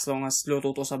processed, as long as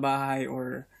luto to sa bahay,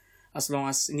 or as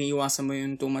long as iniiwasan mo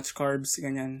yung too much carbs,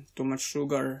 ganyan, too much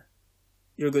sugar,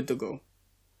 you're good to go.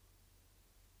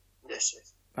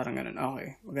 Yes. Parang ganun.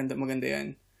 Okay. Maganda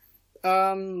yan.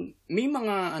 May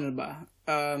mga,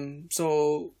 so,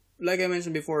 like I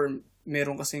mentioned before,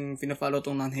 meron kasing pina-follow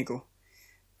tong nanay ko.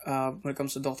 When it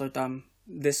comes to Dr. Tam,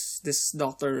 this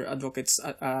doctor advocates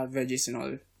veggies and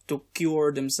all to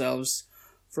cure themselves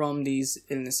from these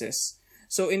illnesses.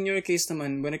 So in your case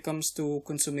naman, when it comes to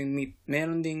consuming meat,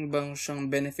 meron ding bang siyang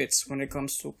benefits when it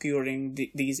comes to curing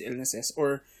these illnesses,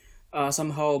 or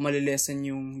somehow malilesen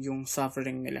yung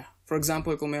suffering nila? For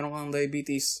example, kung meron kang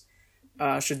diabetes,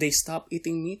 should they stop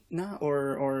eating meat na,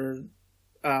 or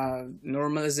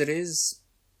normal as it is,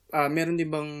 meron din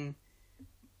bang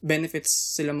benefits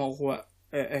sila makukuha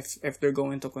if they're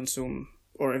going to consume,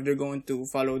 or if they're going to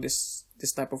follow this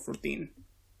type of routine?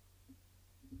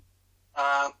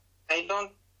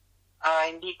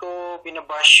 Hindi ko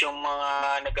binabash yung mga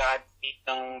nag-a-advocate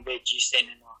ng veggies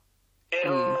and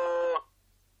pero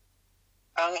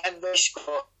ang advice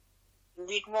ko,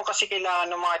 hindi mo kasi kailangan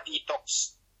ng mga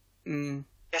detox.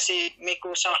 Kasi may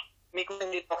kusang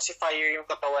detoxifier yung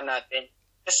katawan natin.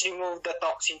 Just remove the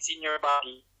toxins in your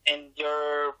body and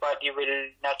your body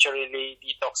will naturally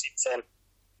detox itself.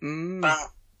 May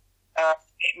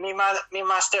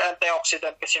master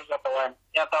antioxidant kasi yung katawan.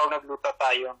 Tinatawag na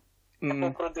glutathione.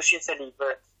 Napoproduce yun sa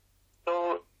liver.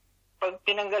 So, pag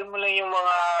tinanggal mo lang yung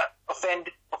mga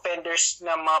offenders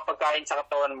na mga pagkain sa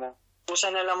katawan mo,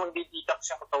 kusa na lang mag-detox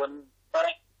yung katawan mo.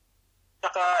 Parang,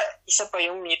 saka isa pa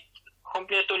yung meat,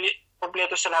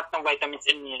 kompleto sa lahat ng vitamins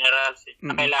and minerals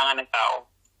na kailangan ng tao.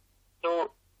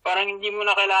 So, parang hindi mo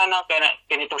na kailangan ng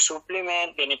ganitong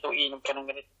supplement, ganitong inom ka ng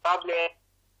ganitong tablet,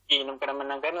 inom ka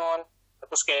naman ng ganon,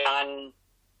 tapos kailangan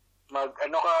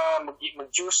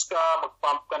mag-juice ka,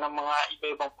 mag-pump ka ng mga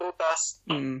iba-ibang prutas.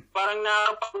 Parang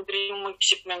nakakapagod rin yung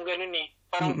mag-isip ng ganon eh.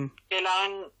 Parang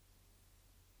kailangan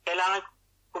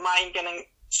kumain ka ng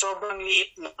sobrang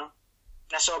liit lang,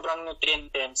 na sobrang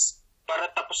nutrient dense, para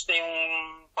tapos na yung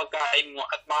pagkain mo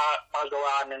at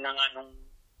makagawa ka na ng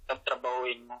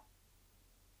trabahuin mo.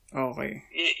 Okay.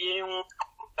 Yun yung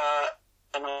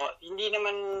hindi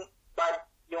naman bad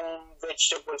yung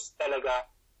vegetables talaga.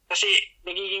 Kasi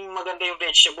nagiging maganda yung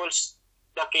vegetables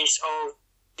the case of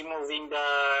removing the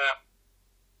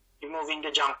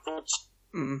junk foods.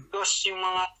 Because yung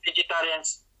mga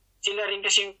vegetarians, sila rin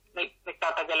kasi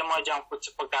nagtatagal ang mga junk foods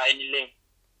sa pagkain nila.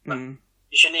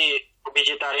 Usually, kung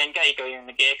vegetarian ka, ikaw yung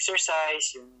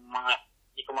nag-exercise, yung mga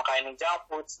hindi kumakain ng junk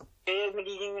foods. Kaya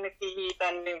nagiging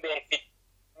nakikita nila yung benefit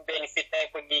benefit na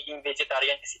yung pagiging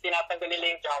vegetarian kasi tinatanggal nila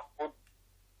yung junk food.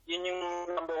 Yun yung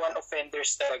number one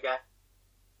offenders talaga.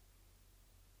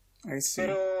 I see.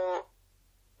 Pero,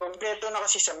 kompleto na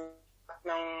kasi sa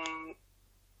ng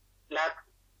lahat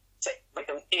sa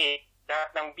vitamin A, lahat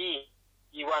ng B,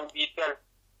 B1, B12,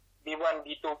 B1,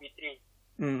 B2, B3,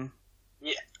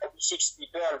 B6,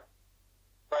 B12.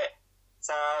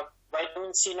 Sa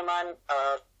vitamin C naman,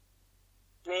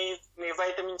 may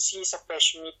vitamin C sa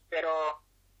fresh meat pero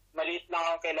maliit lang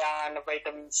ang kailangan na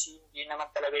vitamin C. Hindi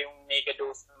naman talaga yung mega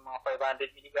dose ng mga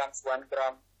 500 milligrams, 1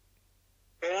 gram.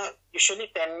 Pero usually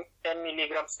 10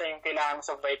 milligrams na yung kailangan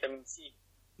sa vitamin C.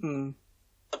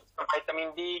 Sa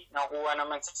vitamin D, nakuha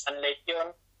naman sa sunlight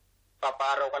yon.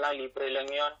 Paparaw ka lang, libre lang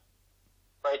yon.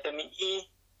 Vitamin E,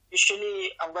 usually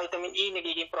ang vitamin E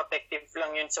nagiging protective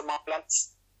lang yun sa mga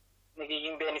plants.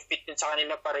 Nagiging benefit yun sa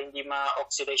kanila para hindi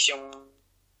ma-oxidize yung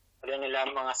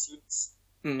mga seeds.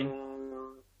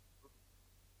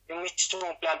 Yung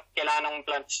mismong plant, kailangan ng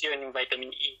plants yun, yung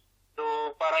vitamin E. So,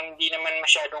 parang hindi naman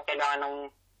masyadong kailangan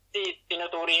ng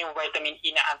tinuturi yung vitamin E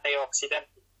na antioxidant.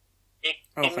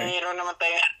 Mayroon naman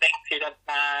tayong antioxidant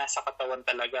na sa katawan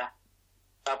talaga.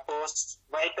 Tapos,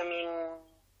 vitamin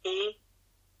A,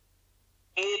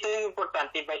 ito yung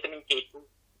importante, vitamin K2.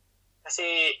 Kasi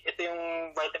ito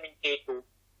yung vitamin K2,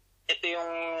 ito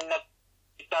yung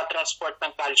nagtatransport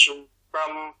ng calcium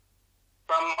from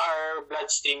our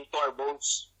bloodstream to our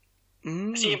bones.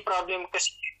 Kasi yung problem kasi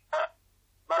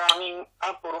maraming,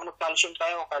 puro calcium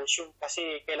tayo, calcium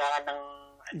kasi kailangan ng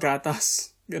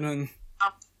gatas, ganun.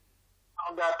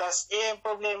 Ang gatas, yung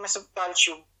problema sa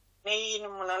calcium,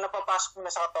 naiinom mo na, napapasok mo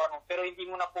na sa katawan mo, pero hindi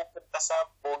mo na pupunta sa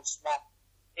bones mo.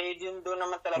 Yun doon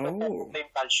naman talaga pupunta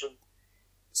yung calcium.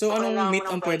 So, anong meat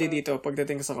ang pwede dito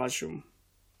pagdating sa calcium?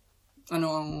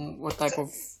 What type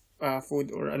of food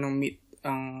or anong meat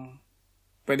ang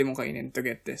pwede mong kainin to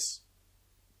get this?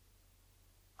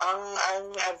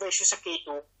 Ang advice sa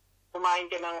K2, kumain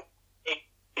ka ng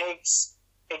eggs,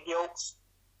 egg yolks,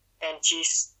 and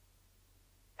cheese.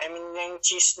 I mean, yung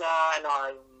cheese na,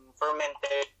 yung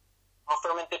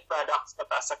fermented products na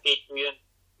sa K2 yun.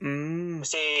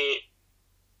 Kasi,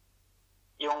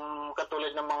 yung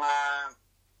katulad ng mga,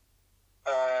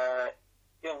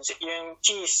 yung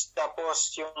cheese,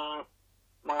 tapos yung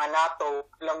mga natto,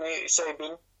 alam mo yung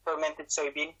soybean, fermented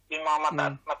soybean, yung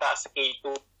mga mataas sa K2.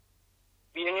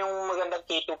 Yun yung magandang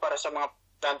K2 para sa mga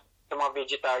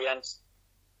vegetarians.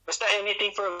 Basta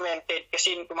anything fermented,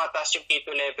 kasi tumataas yung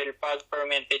K2 level pag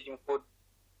fermented yung food.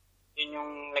 Yun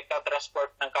yung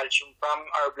nagtatransport ng calcium from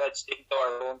our bloodstream to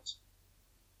our bones.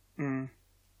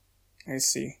 I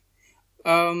see.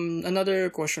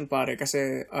 Another question pare,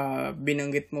 kasi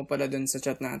binanggit mo pala dun sa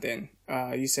chat natin.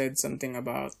 You said something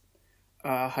about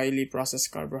highly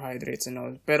processed carbohydrates and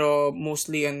all. Pero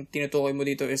mostly ang tinutukoy mo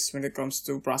dito is when it comes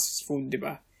to processed food, di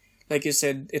ba? Like you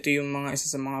said, ito yung isa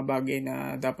sa mga bagay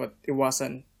na dapat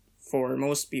iwasan for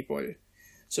most people.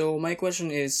 So my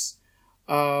question is,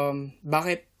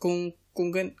 bakit kung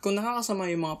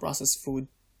nakakasama yung mga processed food,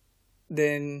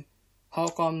 then how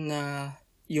come na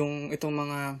itong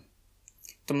mga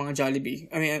Jollibee?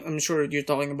 I mean, I'm sure you're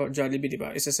talking about Jollibee, di ba?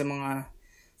 Isa sa mga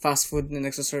fast food na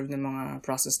nagsaserve ng mga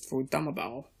processed food. Tama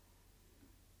ba ako?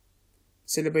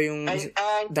 Sila ba yung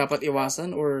dapat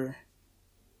iwasan or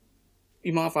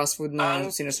yung mga fast food na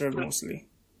sinaserve mostly?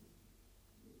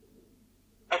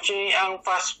 Actually, ang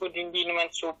fast food hindi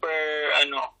naman super,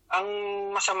 ang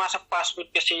masama sa fast food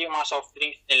kasi yung mga soft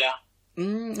drinks nila.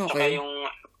 Okay. Saka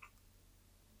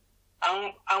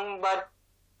ang bad,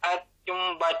 at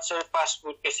yung bad sa fast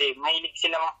food kasi, mahilig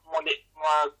sila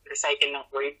mag-recycle ng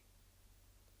oil.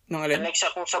 Ng alin? Like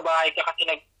kung sa bahay ka kasi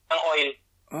ng oil.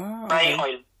 Frying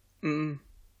oil.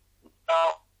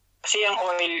 Kasi ang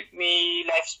oil, may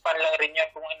lifespan lang rin yan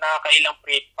kung nakakailang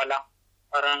plate pa lang.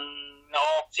 Parang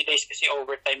na-oxidize kasi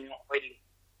overtime yung oil.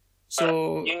 So,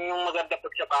 yun yung maganda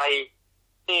pag sa bahay.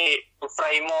 Kasi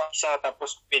fry mo isa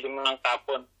tapos pwede mo nang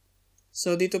tapon.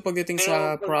 So, dito pagdating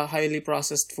sa highly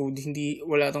processed food,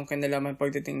 wala tong kinalaman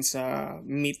pagdating sa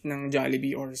meat ng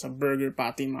Jollibee or sa burger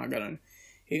patty, mga ganon.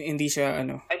 Hindi siya,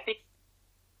 I think,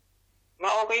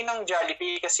 ma-okay ng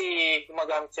Jollibee kasi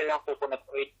gumagamit sila ng coconut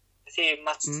oil. Kasi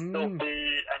mas local,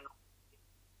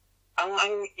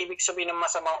 Ang ibig sabihin ng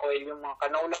masamang oil, yung mga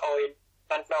canola oil,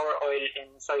 sunflower oil,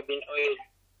 and soybean oil.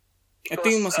 Because, ito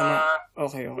yung masama.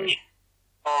 Okay.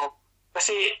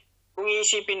 Kasi, kung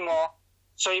iisipin mo,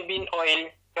 soybean oil,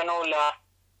 canola,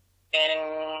 and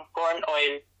corn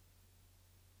oil,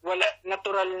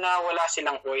 natural na wala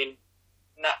silang oil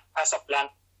na as a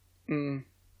plant.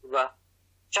 Diba?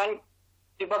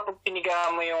 Diba pag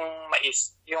piniga mo yung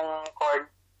mais, yung corn,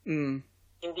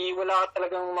 wala ka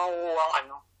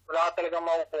talagang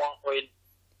makukuhang oil.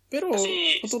 Pero,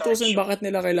 tutusin bakit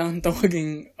nila kailangan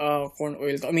tawaging corn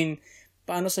oil to? I mean,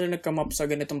 paano sila nag-come up sa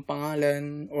ganitong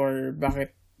pangalan? Or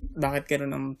bakit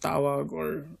gano'n ang tawag?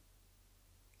 Or,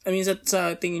 I mean,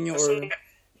 sa tingin nyo, or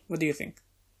what do you think?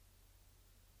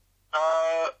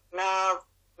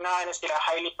 Sila,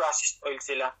 highly processed oil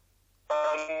sila.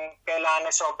 Kailangan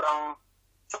na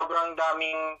sobrang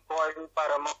daming corn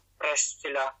para ma-press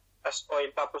sila as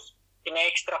oil. Tapos,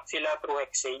 ina-extract sila through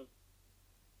hexane.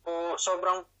 So,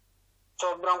 sobrang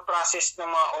processed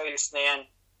ng mga oils na yan.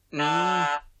 Na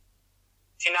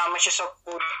sinama siya sa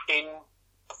food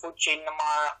chain ng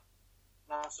mga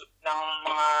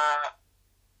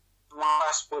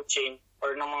fast food chain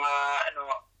or ng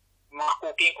mga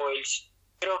cooking oils.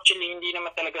 Pero actually, hindi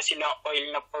naman talaga silang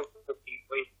oil na for cooking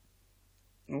oil.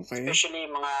 Okay. Especially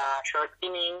mga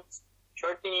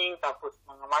shortening, tapos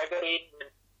mga margarine.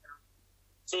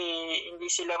 Kasi hindi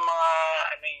sila mga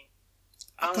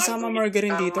kasama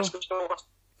margarine dito?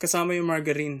 Kasama yung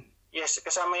margarine? Yes,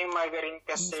 kasama yung margarine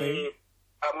kasi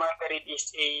margarine is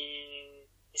a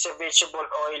vegetable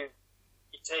oil.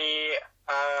 It's a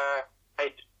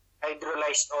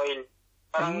hydrolyzed oil.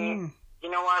 Parang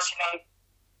ginawa silang,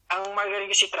 ang margarine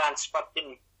kasi trans fat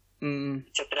din.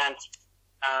 It's a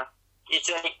it's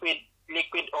a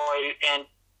liquid oil and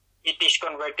it is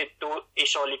converted to a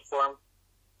solid form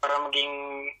para maging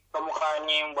kamukha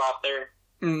niya yung butter.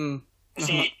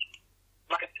 Kasi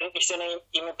margarine is an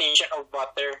imitation of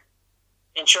butter.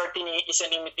 And shortening is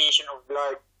an imitation of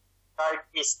lard. Lard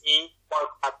is a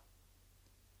pork fat.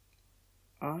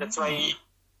 That's why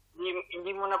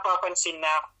hindi mo napapansin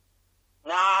na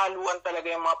nahahaluan talaga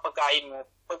yung mga pagkain mo.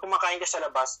 Pag kumakain ka sa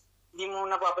labas, hindi mo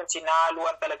napapansin na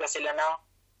nahahaluan talaga sila ng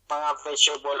mga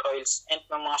vegetable oils and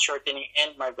ng mga shortening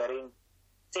and margarine.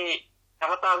 Kasi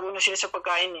nakatago na sila sa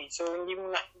pagkain eh. So hindi mo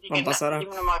na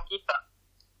makita.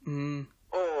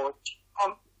 Oo.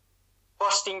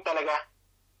 Costing talaga.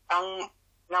 Ang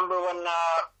number one na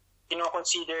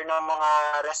kino-consider ng mga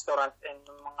restaurant and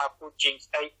ng mga food chains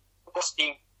ay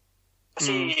costing.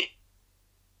 Kasi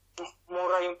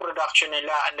mura yung production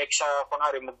nila unlike sa,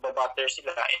 kunwari, magbabutter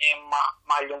sila.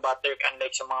 Mahal yung butter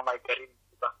unlike sa mga margarine.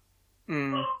 Diba?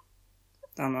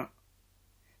 Tama.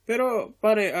 Pero,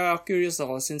 pare, curious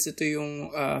ako. Since ito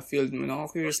yung field mo,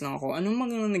 curious lang ako. Anong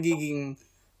mga nagiging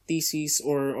thesis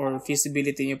or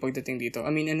feasibility niyo pagdating dito?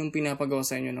 I mean, anong pinapagawa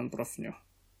sa inyo ng prof niyo?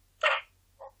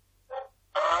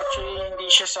 Actually, hindi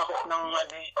siya sakop ng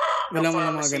walang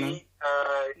mga ganun?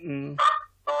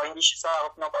 Hindi siya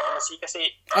sakop ng pharmacy kasi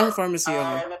pharmacy,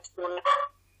 okay.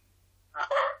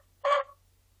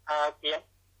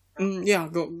 Yeah,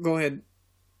 go ahead.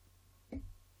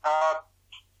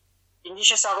 Hindi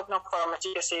siya sakop ng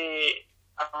pharmacy kasi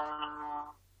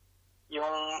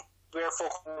yung we're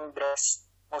focusing on drugs,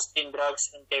 mostly in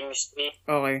drugs and chemistry.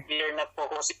 Okay. We are not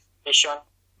focusing on nutrition.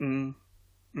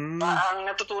 Ang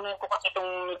natutunan ko kasi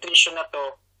itong nutrition na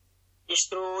to is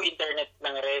through internet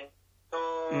lang rin. So,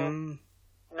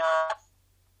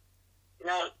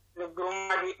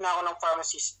 nag-graduate na ako ng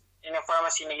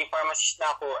naging pharmacist na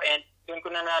ako and doon ko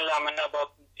na nalaman na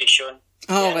about nutrition.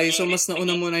 Okay. So, mas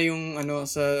nauna mo na yung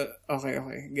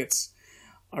okay, gets.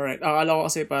 Alright. Akala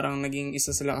ko kasi parang naging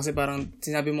isa sila kasi parang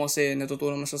sinabi mo kasi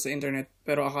natutunan mo siya sa internet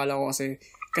pero akala ko kasi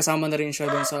kasama na rin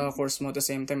siya doon sa course mo at the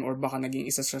same time or baka naging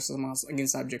isa siya sa mga naging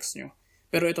subjects nyo.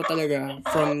 Pero ito talaga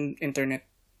from internet.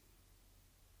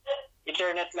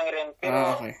 Internet lang rin.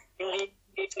 Pero okay. Hindi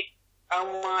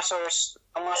ang mga source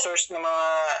ng mga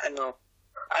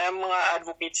ay ang mga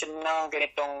advocates ng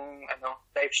ganitong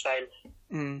lifestyle.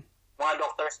 Mga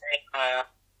doctors na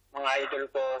mga idol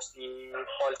ko si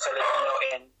Paul Saletino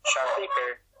and Sean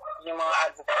Baker. Yung mga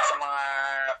advocates sa mga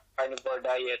carnivore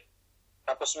diet.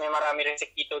 Tapos may marami rin sa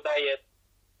keto diet.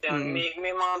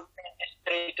 May mga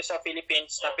dito sa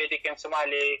Philippines na pwede kang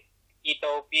sumali,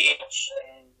 keto, PH,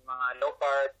 and mga low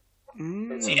carb,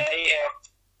 CIF,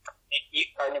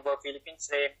 Carnivore Philippines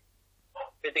rin.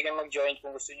 Pwede kang mag-join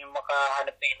kung gusto nyo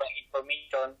makahanap ng ibang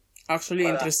information.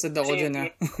 Actually, interested ako dyan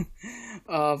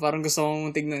parang gusto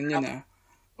kong tignan yun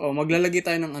maglalagay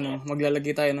tayo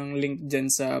ng link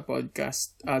dyan sa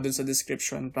podcast, dun sa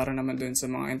description para naman dun sa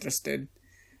mga interested.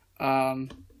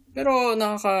 Pero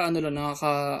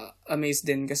nakaka-amaze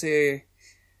din kasi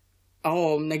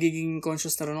ako, nagiging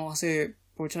conscious na rin ako kasi,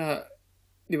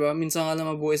 di ba, minsan ka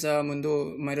lang mabuhay sa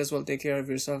mundo, might as well take care of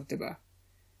yourself, di ba?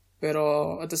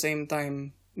 Pero at the same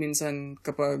time, minsan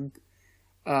kapag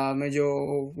medyo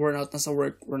worn out na sa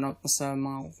work, worn out na sa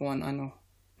mga kung ano,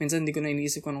 minsan hindi ko na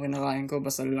iniisip kung ano kinakain ko,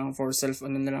 basta lang for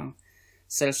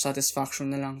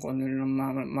self-satisfaction na lang, kung ano lang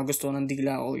magustuhan ng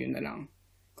dila ko, yun na lang.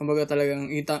 Kumbaga talagang,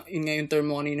 yun nga yung term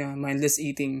mo kanina, mindless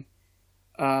eating.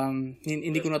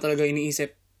 Hindi ko na talaga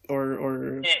iniisip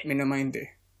or minamind eh.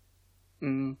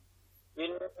 Yun,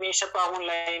 may isa pa akong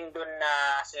line doon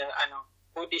na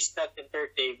food is not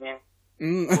entertainment.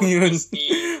 Ayun.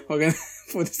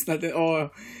 Food is not,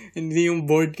 hindi yung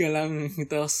bored ka lang,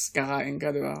 tapos kakain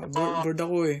ka, di ba? Bored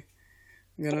ako eh.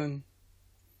 Ganun.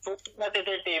 Food is not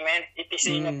entertainment, it is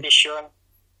an addiction.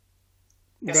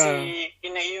 Kasi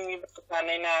yung iba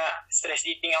sanay na stress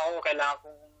eating ako, kailangan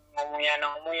kong umuya.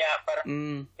 Parang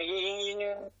nagiging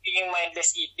yun yung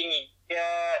mindless eating eh.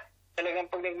 Kaya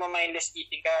talagang pag nagma-mindless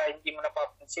eating ka, hindi mo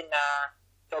napapansin na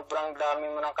sobrang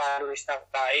dami mo ng calories na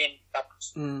kakain.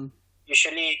 Tapos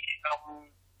usually,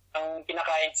 ang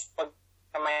kinakain sa pag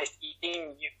mindless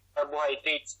eating, yung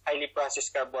carbohydrates, highly processed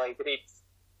carbohydrates.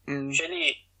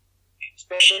 Usually,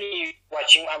 especially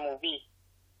watching a movie,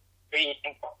 you're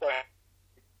eating popcorn.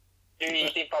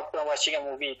 Watching a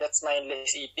movie. That's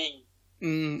mindless eating.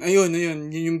 Ayun.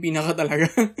 Yun yung pinaka talaga.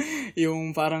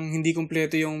 Yung parang hindi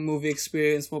kompleto yung movie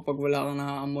experience mo pag wala kang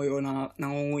nakaamoy o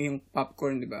nangunguha yung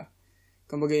popcorn, di ba?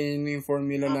 Kumbaga yun yung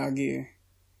formula lagi eh.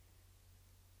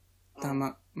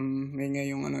 Tama. May nga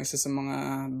yung isa sa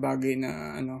mga bagay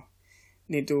na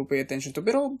need to pay attention to.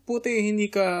 Pero buti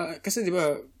hindi ka, kasi di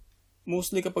ba,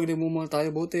 mostly kapag nagmumall tayo,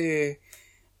 buti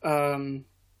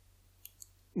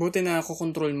na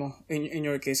kukontrol mo in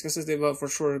your case. Kasi diba,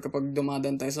 for sure, kapag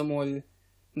dumadaan tayo sa mall,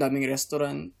 daming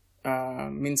restaurant,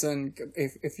 minsan,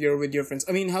 if you're with your friends,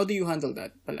 I mean, how do you handle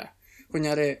that pala?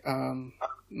 Kunyari,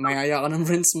 mayaya ka ng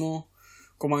friends mo,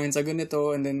 kumain sa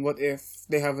ganito, and then what if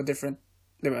they have a different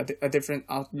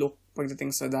outlook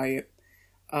pagdating sa diet?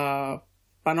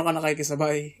 Paano ka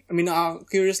nakikisabay? I mean,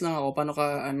 curious lang ako,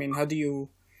 how do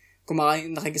you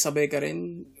nakikisabay ka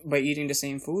rin by eating the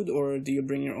same food, or do you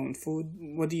bring your own food?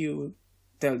 What do you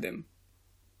tell them?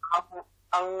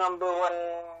 Ang number one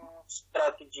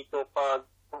strategy ko pag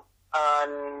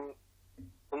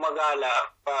gumagala,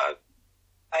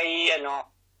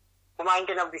 kumain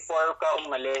ka na before ka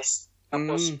umalis.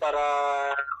 Tapos para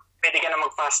pwede ka na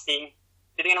mag-fasting.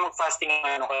 Pwede ka na mag-fasting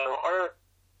kayo. Or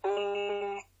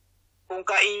kung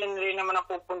kainan rin naman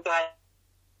ang pupuntahan,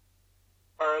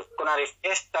 or kunwari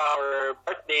fiesta or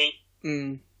birthday,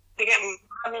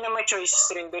 kami na may choices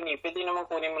rin doon eh. Pwede naman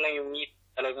kunin mo lang yung meat.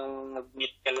 Talagang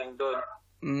mag-meat ka lang doon.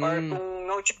 Or kung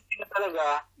no choice na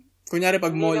talaga, kunyari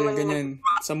pag mall, ganyan,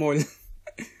 sa mall.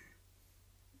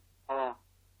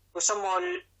 Kung sa mall,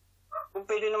 kung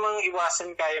pwede namang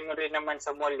iwasan, kaya mo rin naman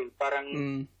sa mall eh. Parang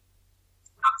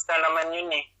extra naman yun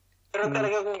eh. Pero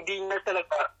talaga kung dinner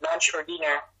talaga, lunch or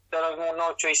dinner, talagang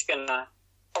no choice ka na,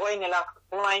 okay na lang,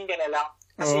 kumain ka na lang.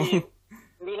 Kasi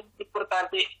hindi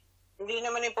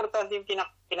naman importante yung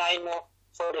kinain mo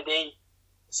for the day.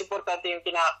 Mas importante yung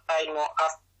kinakain mo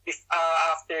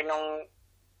after nung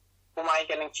kumain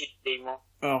ka ng cheat day mo.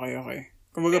 Okay.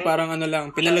 Kumbaga parang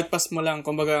pinalagpas mo lang.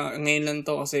 Kumbaga ngayon lang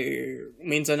to kasi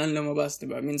minsan lang lumabas,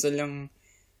 diba? Minsan lang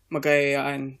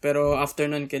magkayaan. Pero after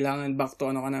nun, kailangan back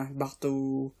to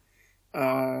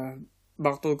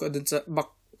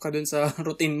ka dun sa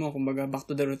routine mo. Kumbaga back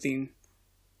to the routine.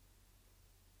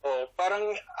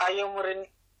 Parang ayaw mo rin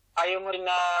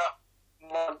na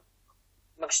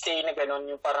mag-stay na gano'n,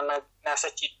 yung parang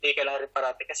nasa cheat day ka lang rin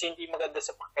parati kasi hindi maganda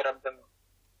sa pakiramdam mo.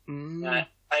 Hindi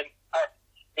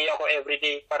ako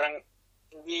everyday, parang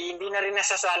hindi na rin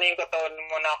nasasanay yung katawan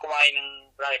mo na kumain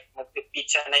ng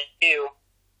magpipizza na kayo.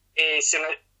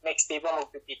 Next day ba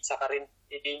magpipizza ka rin?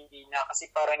 Hindi na,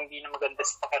 kasi parang hindi na maganda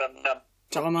sa pakiramdam.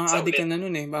 Tsaka mga addict ka na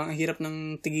nun eh. Baka hirap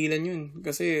ng tigilan yun.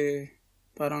 Kasi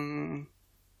parang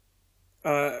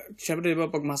syempre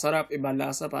diba pag masarap, iba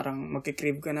lasa, parang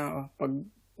magkikrave ka na pag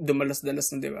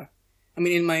dumalas-dalas na, diba? I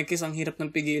mean, in my case, ang hirap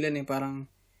ng pigilan eh. Parang,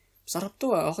 sarap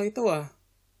to okay to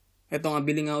Eto nga,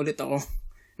 bili nga ulit ako.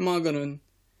 Mga ganun.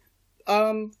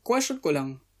 Question ko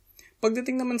lang.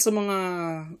 Pagdating naman sa mga,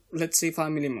 let's say,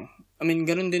 family mo, I mean,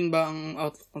 ganun din ba ang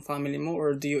outlook ng family mo,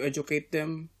 or do you educate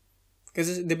them?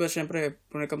 Kasi, diba, syempre,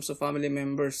 when it comes to family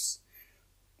members,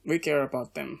 we care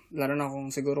about them. Lalo na kung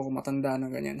matanda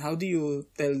na ganyan. How do you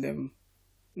tell them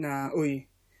na,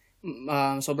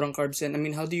 sobrang carbs yan? I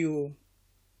mean, how do you,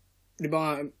 di ba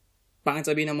nga, pangit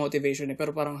sabihin na motivation eh, pero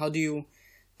parang how do you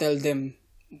tell them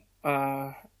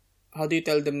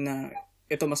na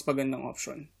ito mas magandang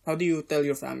option? How do you tell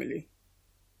your family?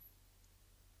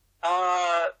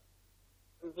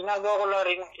 Ginagawa ko lang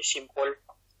rin simple.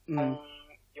 Yung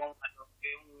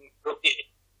routine.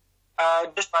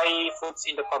 Just buy foods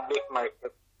in the public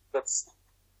market.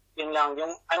 Yun lang.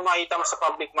 Yung ano makita mo sa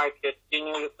public market,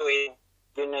 yun yung lutuin.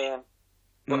 Yun na yun.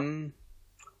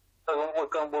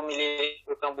 Huwag kang bumili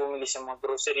sa mga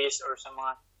groceries or sa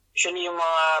mga usually yung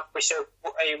mga preserved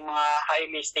food ay yung mga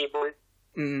highly stable,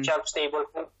 shelf stable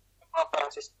food, yung mga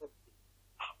processed food.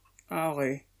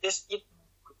 Okay. Just eat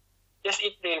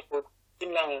real food.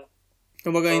 Yun lang yun.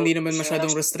 Kumbaga, hindi naman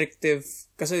masyadong restrictive.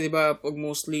 Kasi, di ba, pag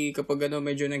mostly, kapag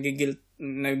medyo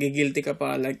nagigilty ka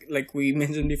pa, like we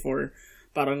mentioned before,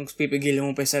 parang pipigilin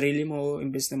mo pa yung sarili mo,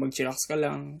 imbes na mag-chillax ka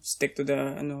lang, stick to the,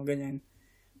 ganyan.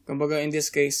 Kumbaga, in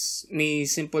this case, may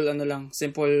simple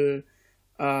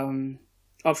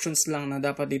options lang na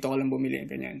dapat dito ka lang bumili,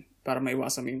 ganyan, para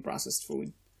maiwasan mo yung processed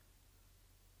food.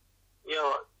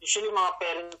 Usually, mga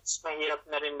parents, mahirap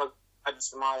na rin mag-add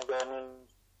sa mga ganun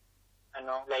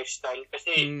lifestyle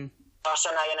kasi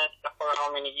kasanayan na nila for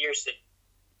how many years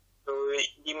so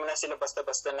hindi mo na sila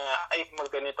basta-basta na ay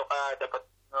magganito ka dapat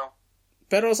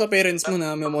pero sa parents mo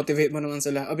na may motivate mo naman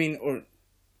sila, I mean, or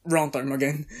wrong term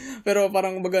again, pero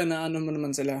parang baga na mo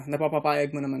naman sila,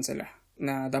 napapapayag mo naman sila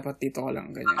na dapat dito ka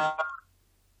lang ganyan.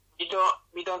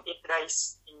 We don't eat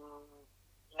rice in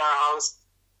our house.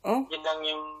 Yun lang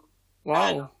yung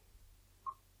wow.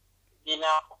 Hindi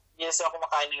na ako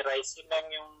kumakain ng rice. Yun lang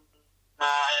yung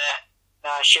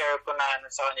na share ko na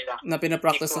sa kanila. Na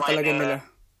pinapractice na talaga nila.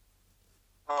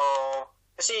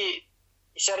 Kasi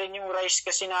isa rin yung rice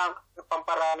kasi na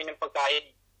pamparami ng pagkain.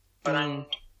 Parang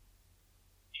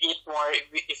eat more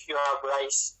if you have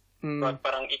rice. But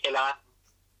parang kailangan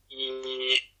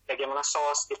ilagyan mo ng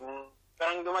sauce.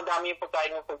 Parang dumadami yung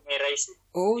pagkain mo pag may rice.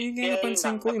 Yun yung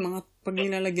napansin ko. Yung mga pag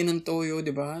nilalagyan ng toyo, di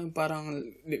ba? Parang,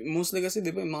 mostly kasi, di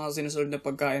ba, yung mga sinuserve na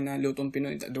pagkain na lutong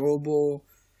Pinoy, adobo,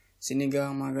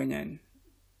 sinigang, mga ganyan.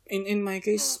 In my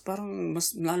case, parang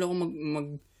mas lalo ko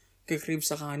mag-crave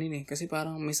sa kanin Kasi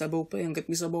parang may sabaw pa. Hanggat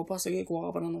may sabaw pa, sige, kuha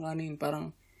ka pa ng kanin.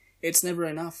 Parang, it's never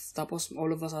enough. Tapos,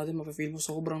 all of a sudden, mapifeel mo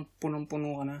sobrang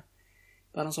punong-puno ka na.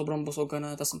 Parang sobrang busog ka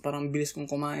na. Tapos parang bilis kong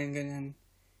kumain, ganyan.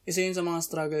 Isa yun sa mga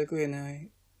struggle ko na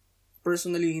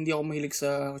personally, hindi ako mahilig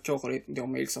sa chocolate. Hindi ako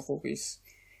mahilig sa cookies.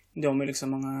 Hindi ako mahilig sa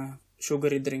mga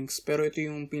sugary drinks. Pero ito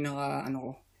yung pinaka,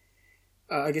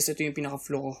 I guess ito yung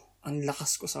pinaka-flow ko. Ang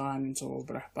lakas ko sa kanin,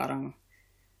 sobra. Parang,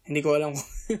 hindi ko alam kung,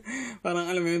 parang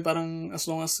alam mo yun, parang as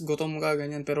long as gutom ka,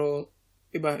 ganyan. Pero,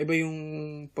 iba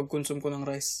yung pag-consume ko ng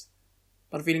rice.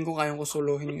 Parang feeling ko kayang ko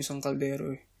solohin yung isang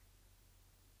kaldero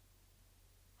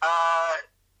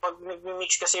Pag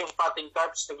nag-mix kasi yung fat and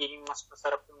carbs, nagiging mas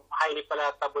masarap yung highly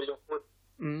palatable yung food.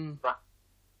 Diba?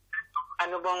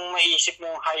 Ano bang maisip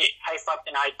mong high fat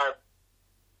and high carb?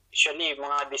 Usually,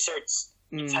 mga desserts,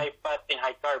 it's high fat and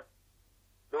high carb.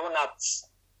 Donuts,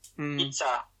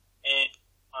 pizza,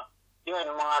 yun,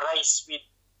 mga rice with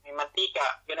may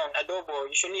mantika, ganun, adobo.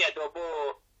 Usually,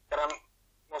 adobo,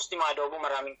 mostly mga adobo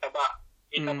maraming taba.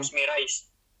 Tapos may rice.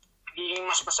 Nagiging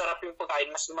mas masarap yung pagkain,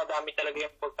 mas dumadami talaga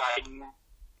yung pagkain mo.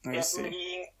 Kaya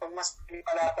pag mas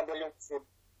palatable yung food,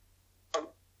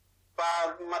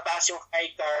 pag mataas yung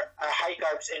high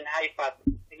carbs and high fat,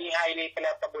 naging highly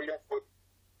palatable yung food,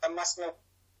 mas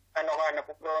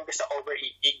napuprone ka sa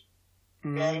overeating.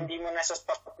 Kaya hindi mo nasa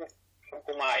spot kung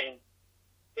kumain.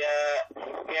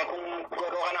 Kaya kung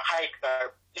guro ka ng high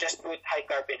carb, just put high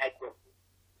carb and high protein.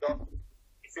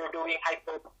 If you're doing high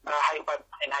fat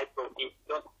and high protein,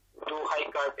 don't do high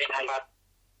carb and high fat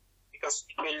because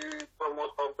it will promote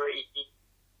overeating.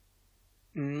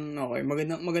 Okay.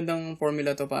 Magandang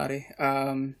formula to, pare.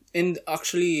 And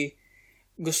actually,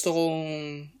 gusto kong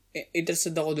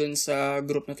interested ako dun sa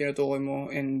group na tinutukoy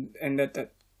mo and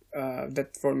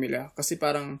that formula. Kasi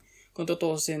parang, kung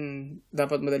tutusin,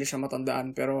 dapat madali siya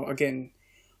matandaan. Pero again,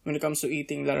 when it comes to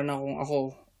eating, lalo na kung ako,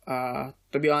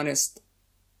 to be honest,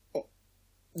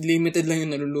 limited lang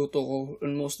yung naluluto ko.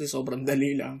 And mostly, sobrang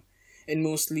dali lang. And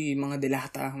mostly, mga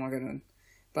delata, mga ganun.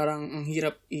 Parang, ang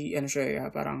hirap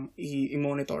parang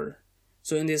i-monitor.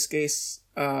 So, in this case,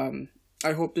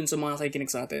 I hope dun sa mga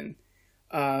nakikinig sa atin,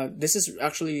 this is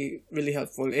actually really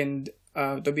helpful. And,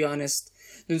 to be honest,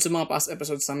 dun sa mga past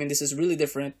episodes namin, this is really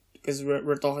different because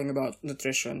we're talking about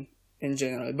nutrition in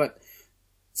general. But,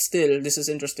 still, this is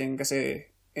interesting kasi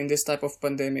in this type of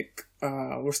pandemic,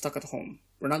 we're stuck at home.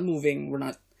 We're not moving,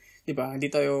 diba? Hindi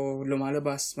tayo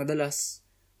lumalabas madalas.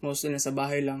 Mostly nasa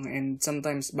bahay lang, and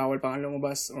sometimes bawal pa nga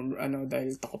lumabas or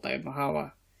dahil takot tayo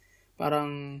mahawa.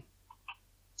 Parang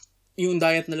yung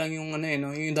diet na lang yung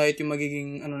yung diet yung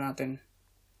magiging natin.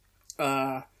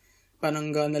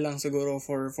 Panangga na lang siguro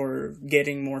for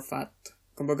getting more fat.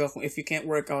 Kumbaga, if you can't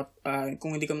work out,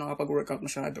 kung hindi ka nakapag-workout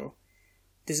masyado,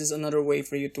 this is another way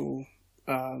for you to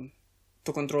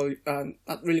control,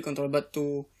 not really control, but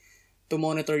to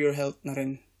monitor your health na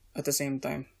rin at the same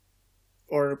time.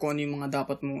 Or kung ano yung mga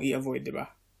dapat mong i-avoid, di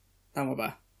ba? Tama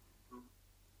ba?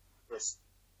 Yes.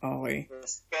 Okay.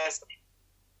 Yes.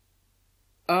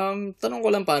 Tanong ko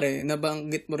lang pare,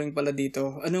 nabanggit mo rin pala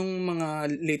dito, anong mga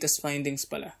latest findings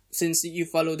pala? Since you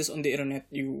follow this on the internet,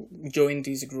 you join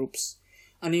these groups,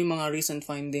 ano yung mga recent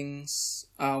findings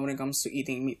when it comes to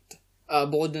eating meat?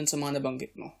 Bukod dun sa mga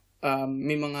nabanggit mo,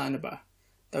 may mga ano ba,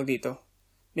 tawag dito?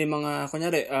 May mga,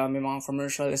 kunyari, may mga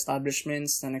commercial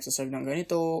establishments na nagsaserve ng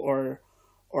ganito, or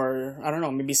I don't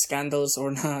know, maybe scandals,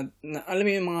 or alam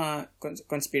mo yung mga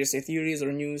conspiracy theories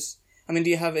or news? I mean,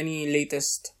 do you have any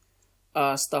latest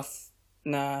stuff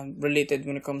na related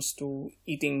when it comes to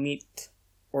eating meat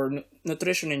or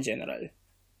nutrition in general?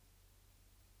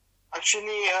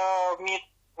 Actually, meat,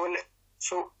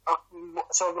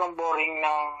 sobrang boring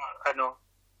ng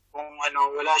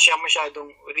wala siya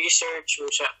masyadong research,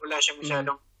 wala siya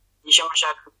masyadong, hindi siya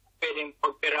masyadong pwedeng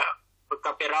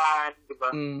pagkapirahan, di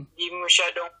ba? Hindi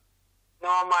masyadong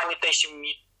na-monetize yung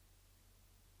meat.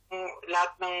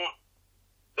 Lahat ng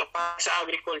sa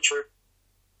agriculture,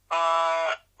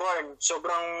 corn,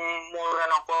 sobrang mura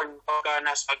ng corn pagka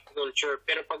nasa agriculture.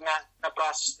 Pero pag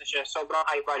na-process na siya, sobrang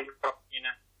high value crop niya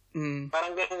na.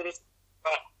 Parang ganun rin.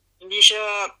 Hindi siya,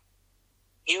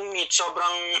 yung meat,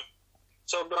 sobrang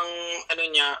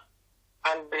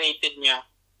underrated niya.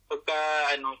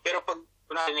 Pero pag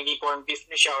naging corn beef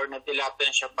na siya or na-dilata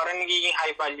na siya, parang nagiging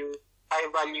high value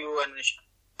siya,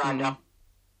 product.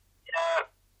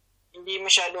 Kaya,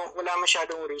 wala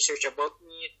masyadong research about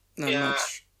meat. Kaya,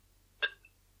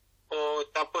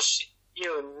 tapos,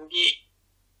 yun,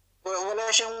 wala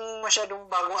siyang masyadong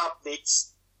bagong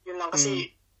updates. Yun lang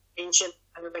kasi, ancient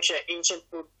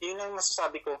food. Yun lang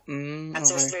masasabi ko.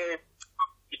 Ancestor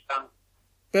lang.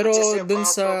 Pero dun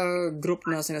sa group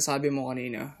na sinasabi mo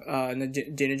kanina, na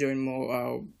gina-join mo,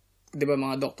 di ba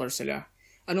mga doctor sila,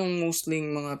 anong mostly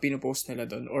mga pinopost nila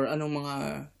dun? Or anong mga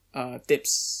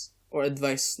tips or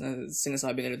advice na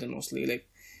sinasabi nila dun mostly? Like,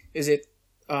 is it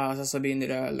sasabihin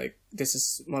nila like, this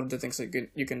is one of the things that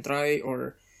you can try?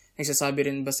 Or nagsasabi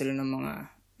rin ba sila ng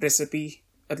mga recipe?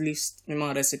 At least, yung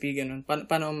mga recipe, ganun.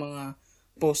 Paano ang mga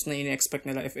post na ina-expect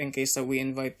nila if in case that we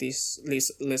invite these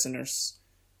listeners?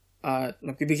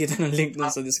 Magbibigay tayo ng link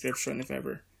dun sa description if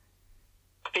ever.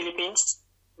 Philippines?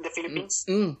 The Philippines?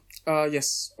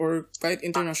 Yes. Or kahit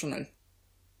international.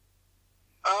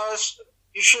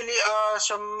 Usually,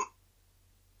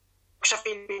 sa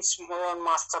Philippines, more on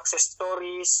mga success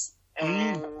stories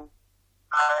and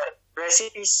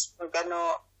recipes,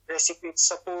 recipes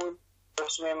sa food,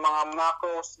 tapos may mga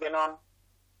macros, ganon.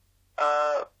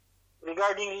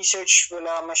 Regarding research,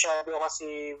 wala masyado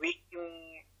kasi weak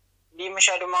hindi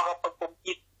masyado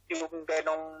makapag-compete yung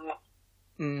ganong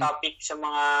topic sa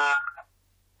mga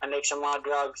sa mga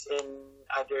drugs and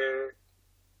other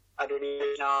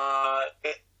na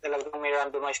talagang may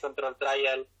randomized control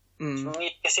trial. So,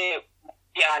 kasi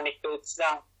anecdotes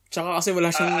lang. Tsaka kasi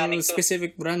wala siyang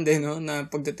specific brand no? Na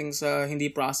pagdating sa hindi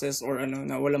process or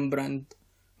na walang brand.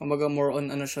 Kumbaga more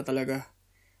on siya talaga.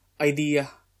 Idea.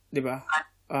 Di ba?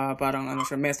 Parang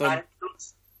siya, method.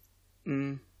 Anecdotes.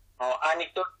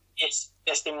 Anecdote is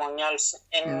testimonials.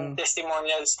 And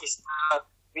testimonials is the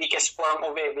weakest form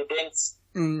of evidence.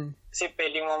 Kasi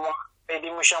pwede mo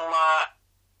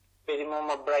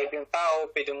ma-bribe yung tao,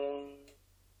 pwede mo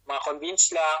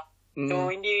ma-convince lang.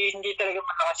 So, hindi talaga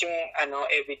malakas yung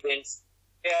evidence.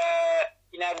 Kaya,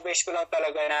 ina-advise ko lang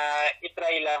talaga na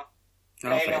i-try lang.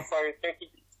 Try lang for 30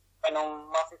 days anong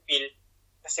ma-feel.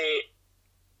 Kasi,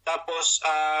 tapos,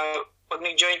 pag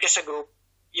nag-join ka sa group,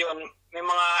 yun, may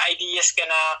mga ideas ka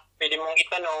na pwede mong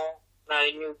itanong na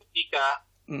newbie ka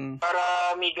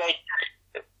para may guide.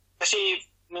 Kasi,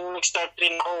 nung nag-start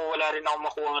rin ako, wala rin ako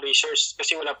makuha ng resource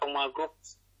kasi wala pang mga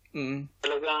groups.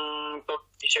 Talagang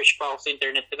research pa ako sa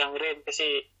internet lang rin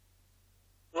kasi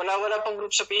wala pang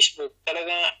group sa Facebook.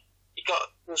 Talagang ikaw,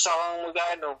 usa kang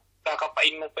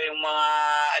kakapain mo pa yung mga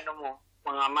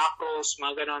mga macros,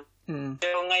 mga ganon.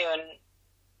 Pero ngayon,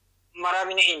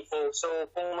 marami na info. So,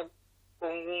 kung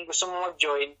gusto mo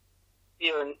mag-join,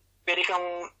 yun, pwede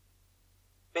kang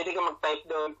mag-type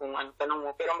doon kung ano tanong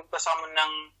mo. Pero magbasa mo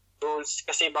ng rules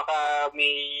kasi baka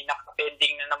may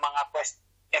nakapending na ng mga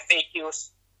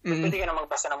FAQs. Pwede ka na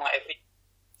magbasa ng mga FAQs.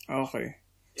 Okay.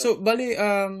 So, bali,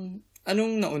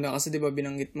 anong nauna? Kasi di ba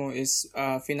binanggit mo is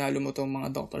finalo mo tong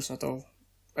mga doctors na to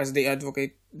as they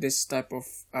advocate this type of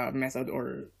method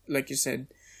or like you said.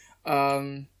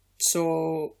 So,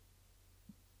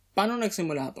 paano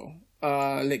nagsimula to?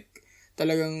 Like,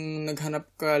 talagang naghanap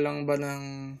ka lang ba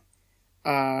ng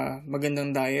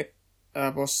magandang diet?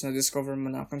 Tapos na-discover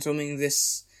mo na consuming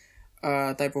this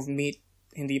type of meat,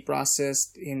 hindi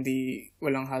processed,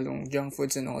 walang halong junk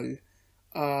foods and all.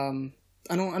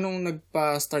 Anong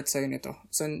nagpa-start sa'yo nito?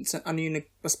 Ano yung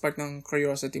nagpa-spark ng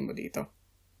curiosity mo dito?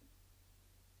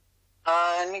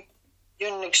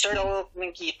 Nag-start ako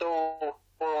ng keto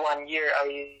for 1 year.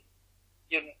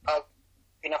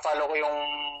 Pina-follow ko yung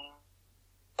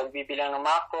pagbibilang ng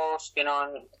macros,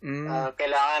 gano'n.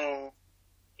 Kailangan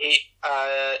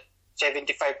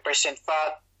 75%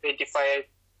 fat, 20%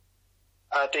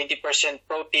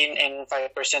 protein, and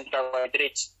 5%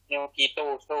 carbohydrates yung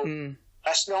keto. So,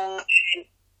 as long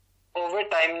over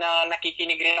time na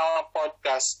nakikinig rin ako ng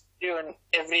podcast, yun,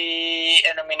 may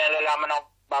nalalaman ako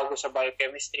bago sa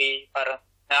biochemistry, parang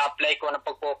na-apply ko, na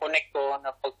pagko-connect ko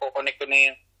na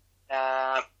yun,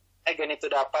 ganito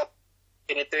dapat,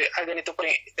 ganito pa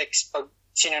rin effects pag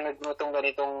sinunod mo itong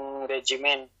ganitong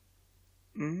regimen.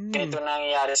 Ganito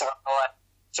nangyayari sa katawan.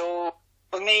 So,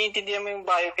 pag naiintindihan mo yung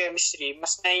biochemistry,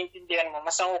 mas naiintindihan mo,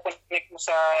 mas nakukonect mo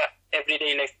sa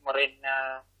everyday life mo rin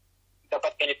na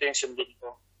dapat ganito yung sundin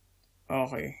ko.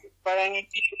 Okay. Parang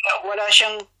wala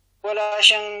siyang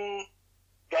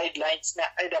guidelines na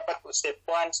dapat po step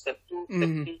 1, step 2,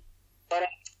 step 3. Parang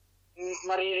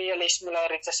marirealize mo lang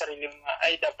rin sa sarili mo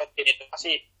dapat ganito.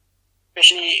 Kasi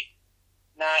especially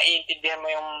naiintindihan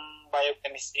mo yung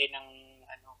biochemistry ng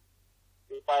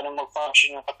paano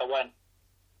mag-function yung katawan.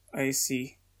 I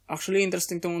see. Actually,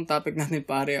 interesting tong topic natin,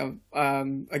 pare.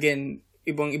 Again,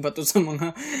 ibang-iba to sa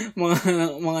mga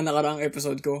nakaraang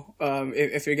episode ko.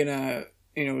 If you're gonna,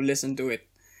 listen to it.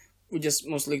 We just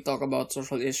mostly talk about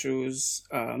social issues,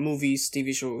 movies,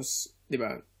 TV shows, di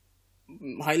ba?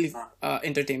 Highly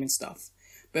entertainment stuff.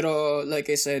 Pero,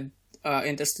 like I said,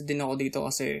 interested din ako dito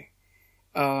kasi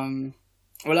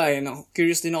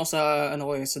curious din ako sa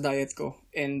sa diet ko.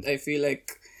 And I feel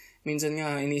like minsan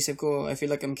nga iniisip ko, I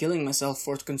feel like I'm killing myself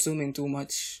for consuming too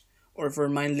much or for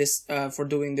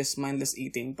doing this mindless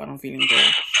eating. Parang feeling ko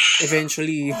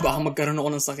eventually baka magkaroon ako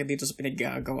ng sakit dito sa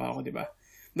pinaggagawa ko, di ba?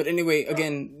 But anyway,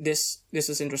 again, this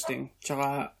is interesting.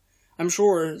 Tsaka I'm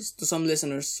sure to some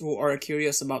listeners who are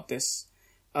curious about this,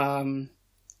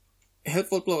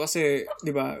 helpful po kasi,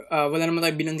 di ba, wala naman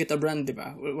tayo binanggit na brand, di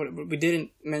ba? We didn't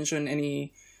mention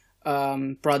any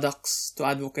products to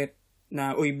advocate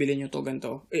na, bilhin nyo to,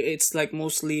 ganito. It's like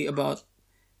mostly about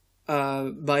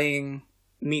buying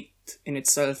meat in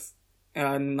itself.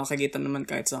 Nakikita naman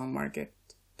kahit sa market.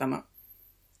 Tama.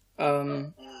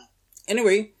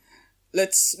 Anyway,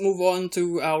 let's move on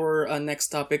to our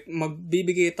next topic.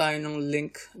 Magbibigay tayo ng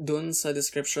link dun sa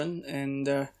description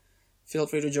and feel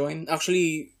free to join.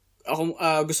 Actually, ako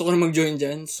gusto ko na mag-join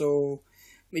dyan, so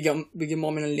bigyan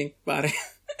mo kami ng link, pare.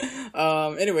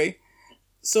 Anyway,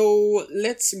 so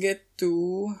let's get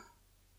to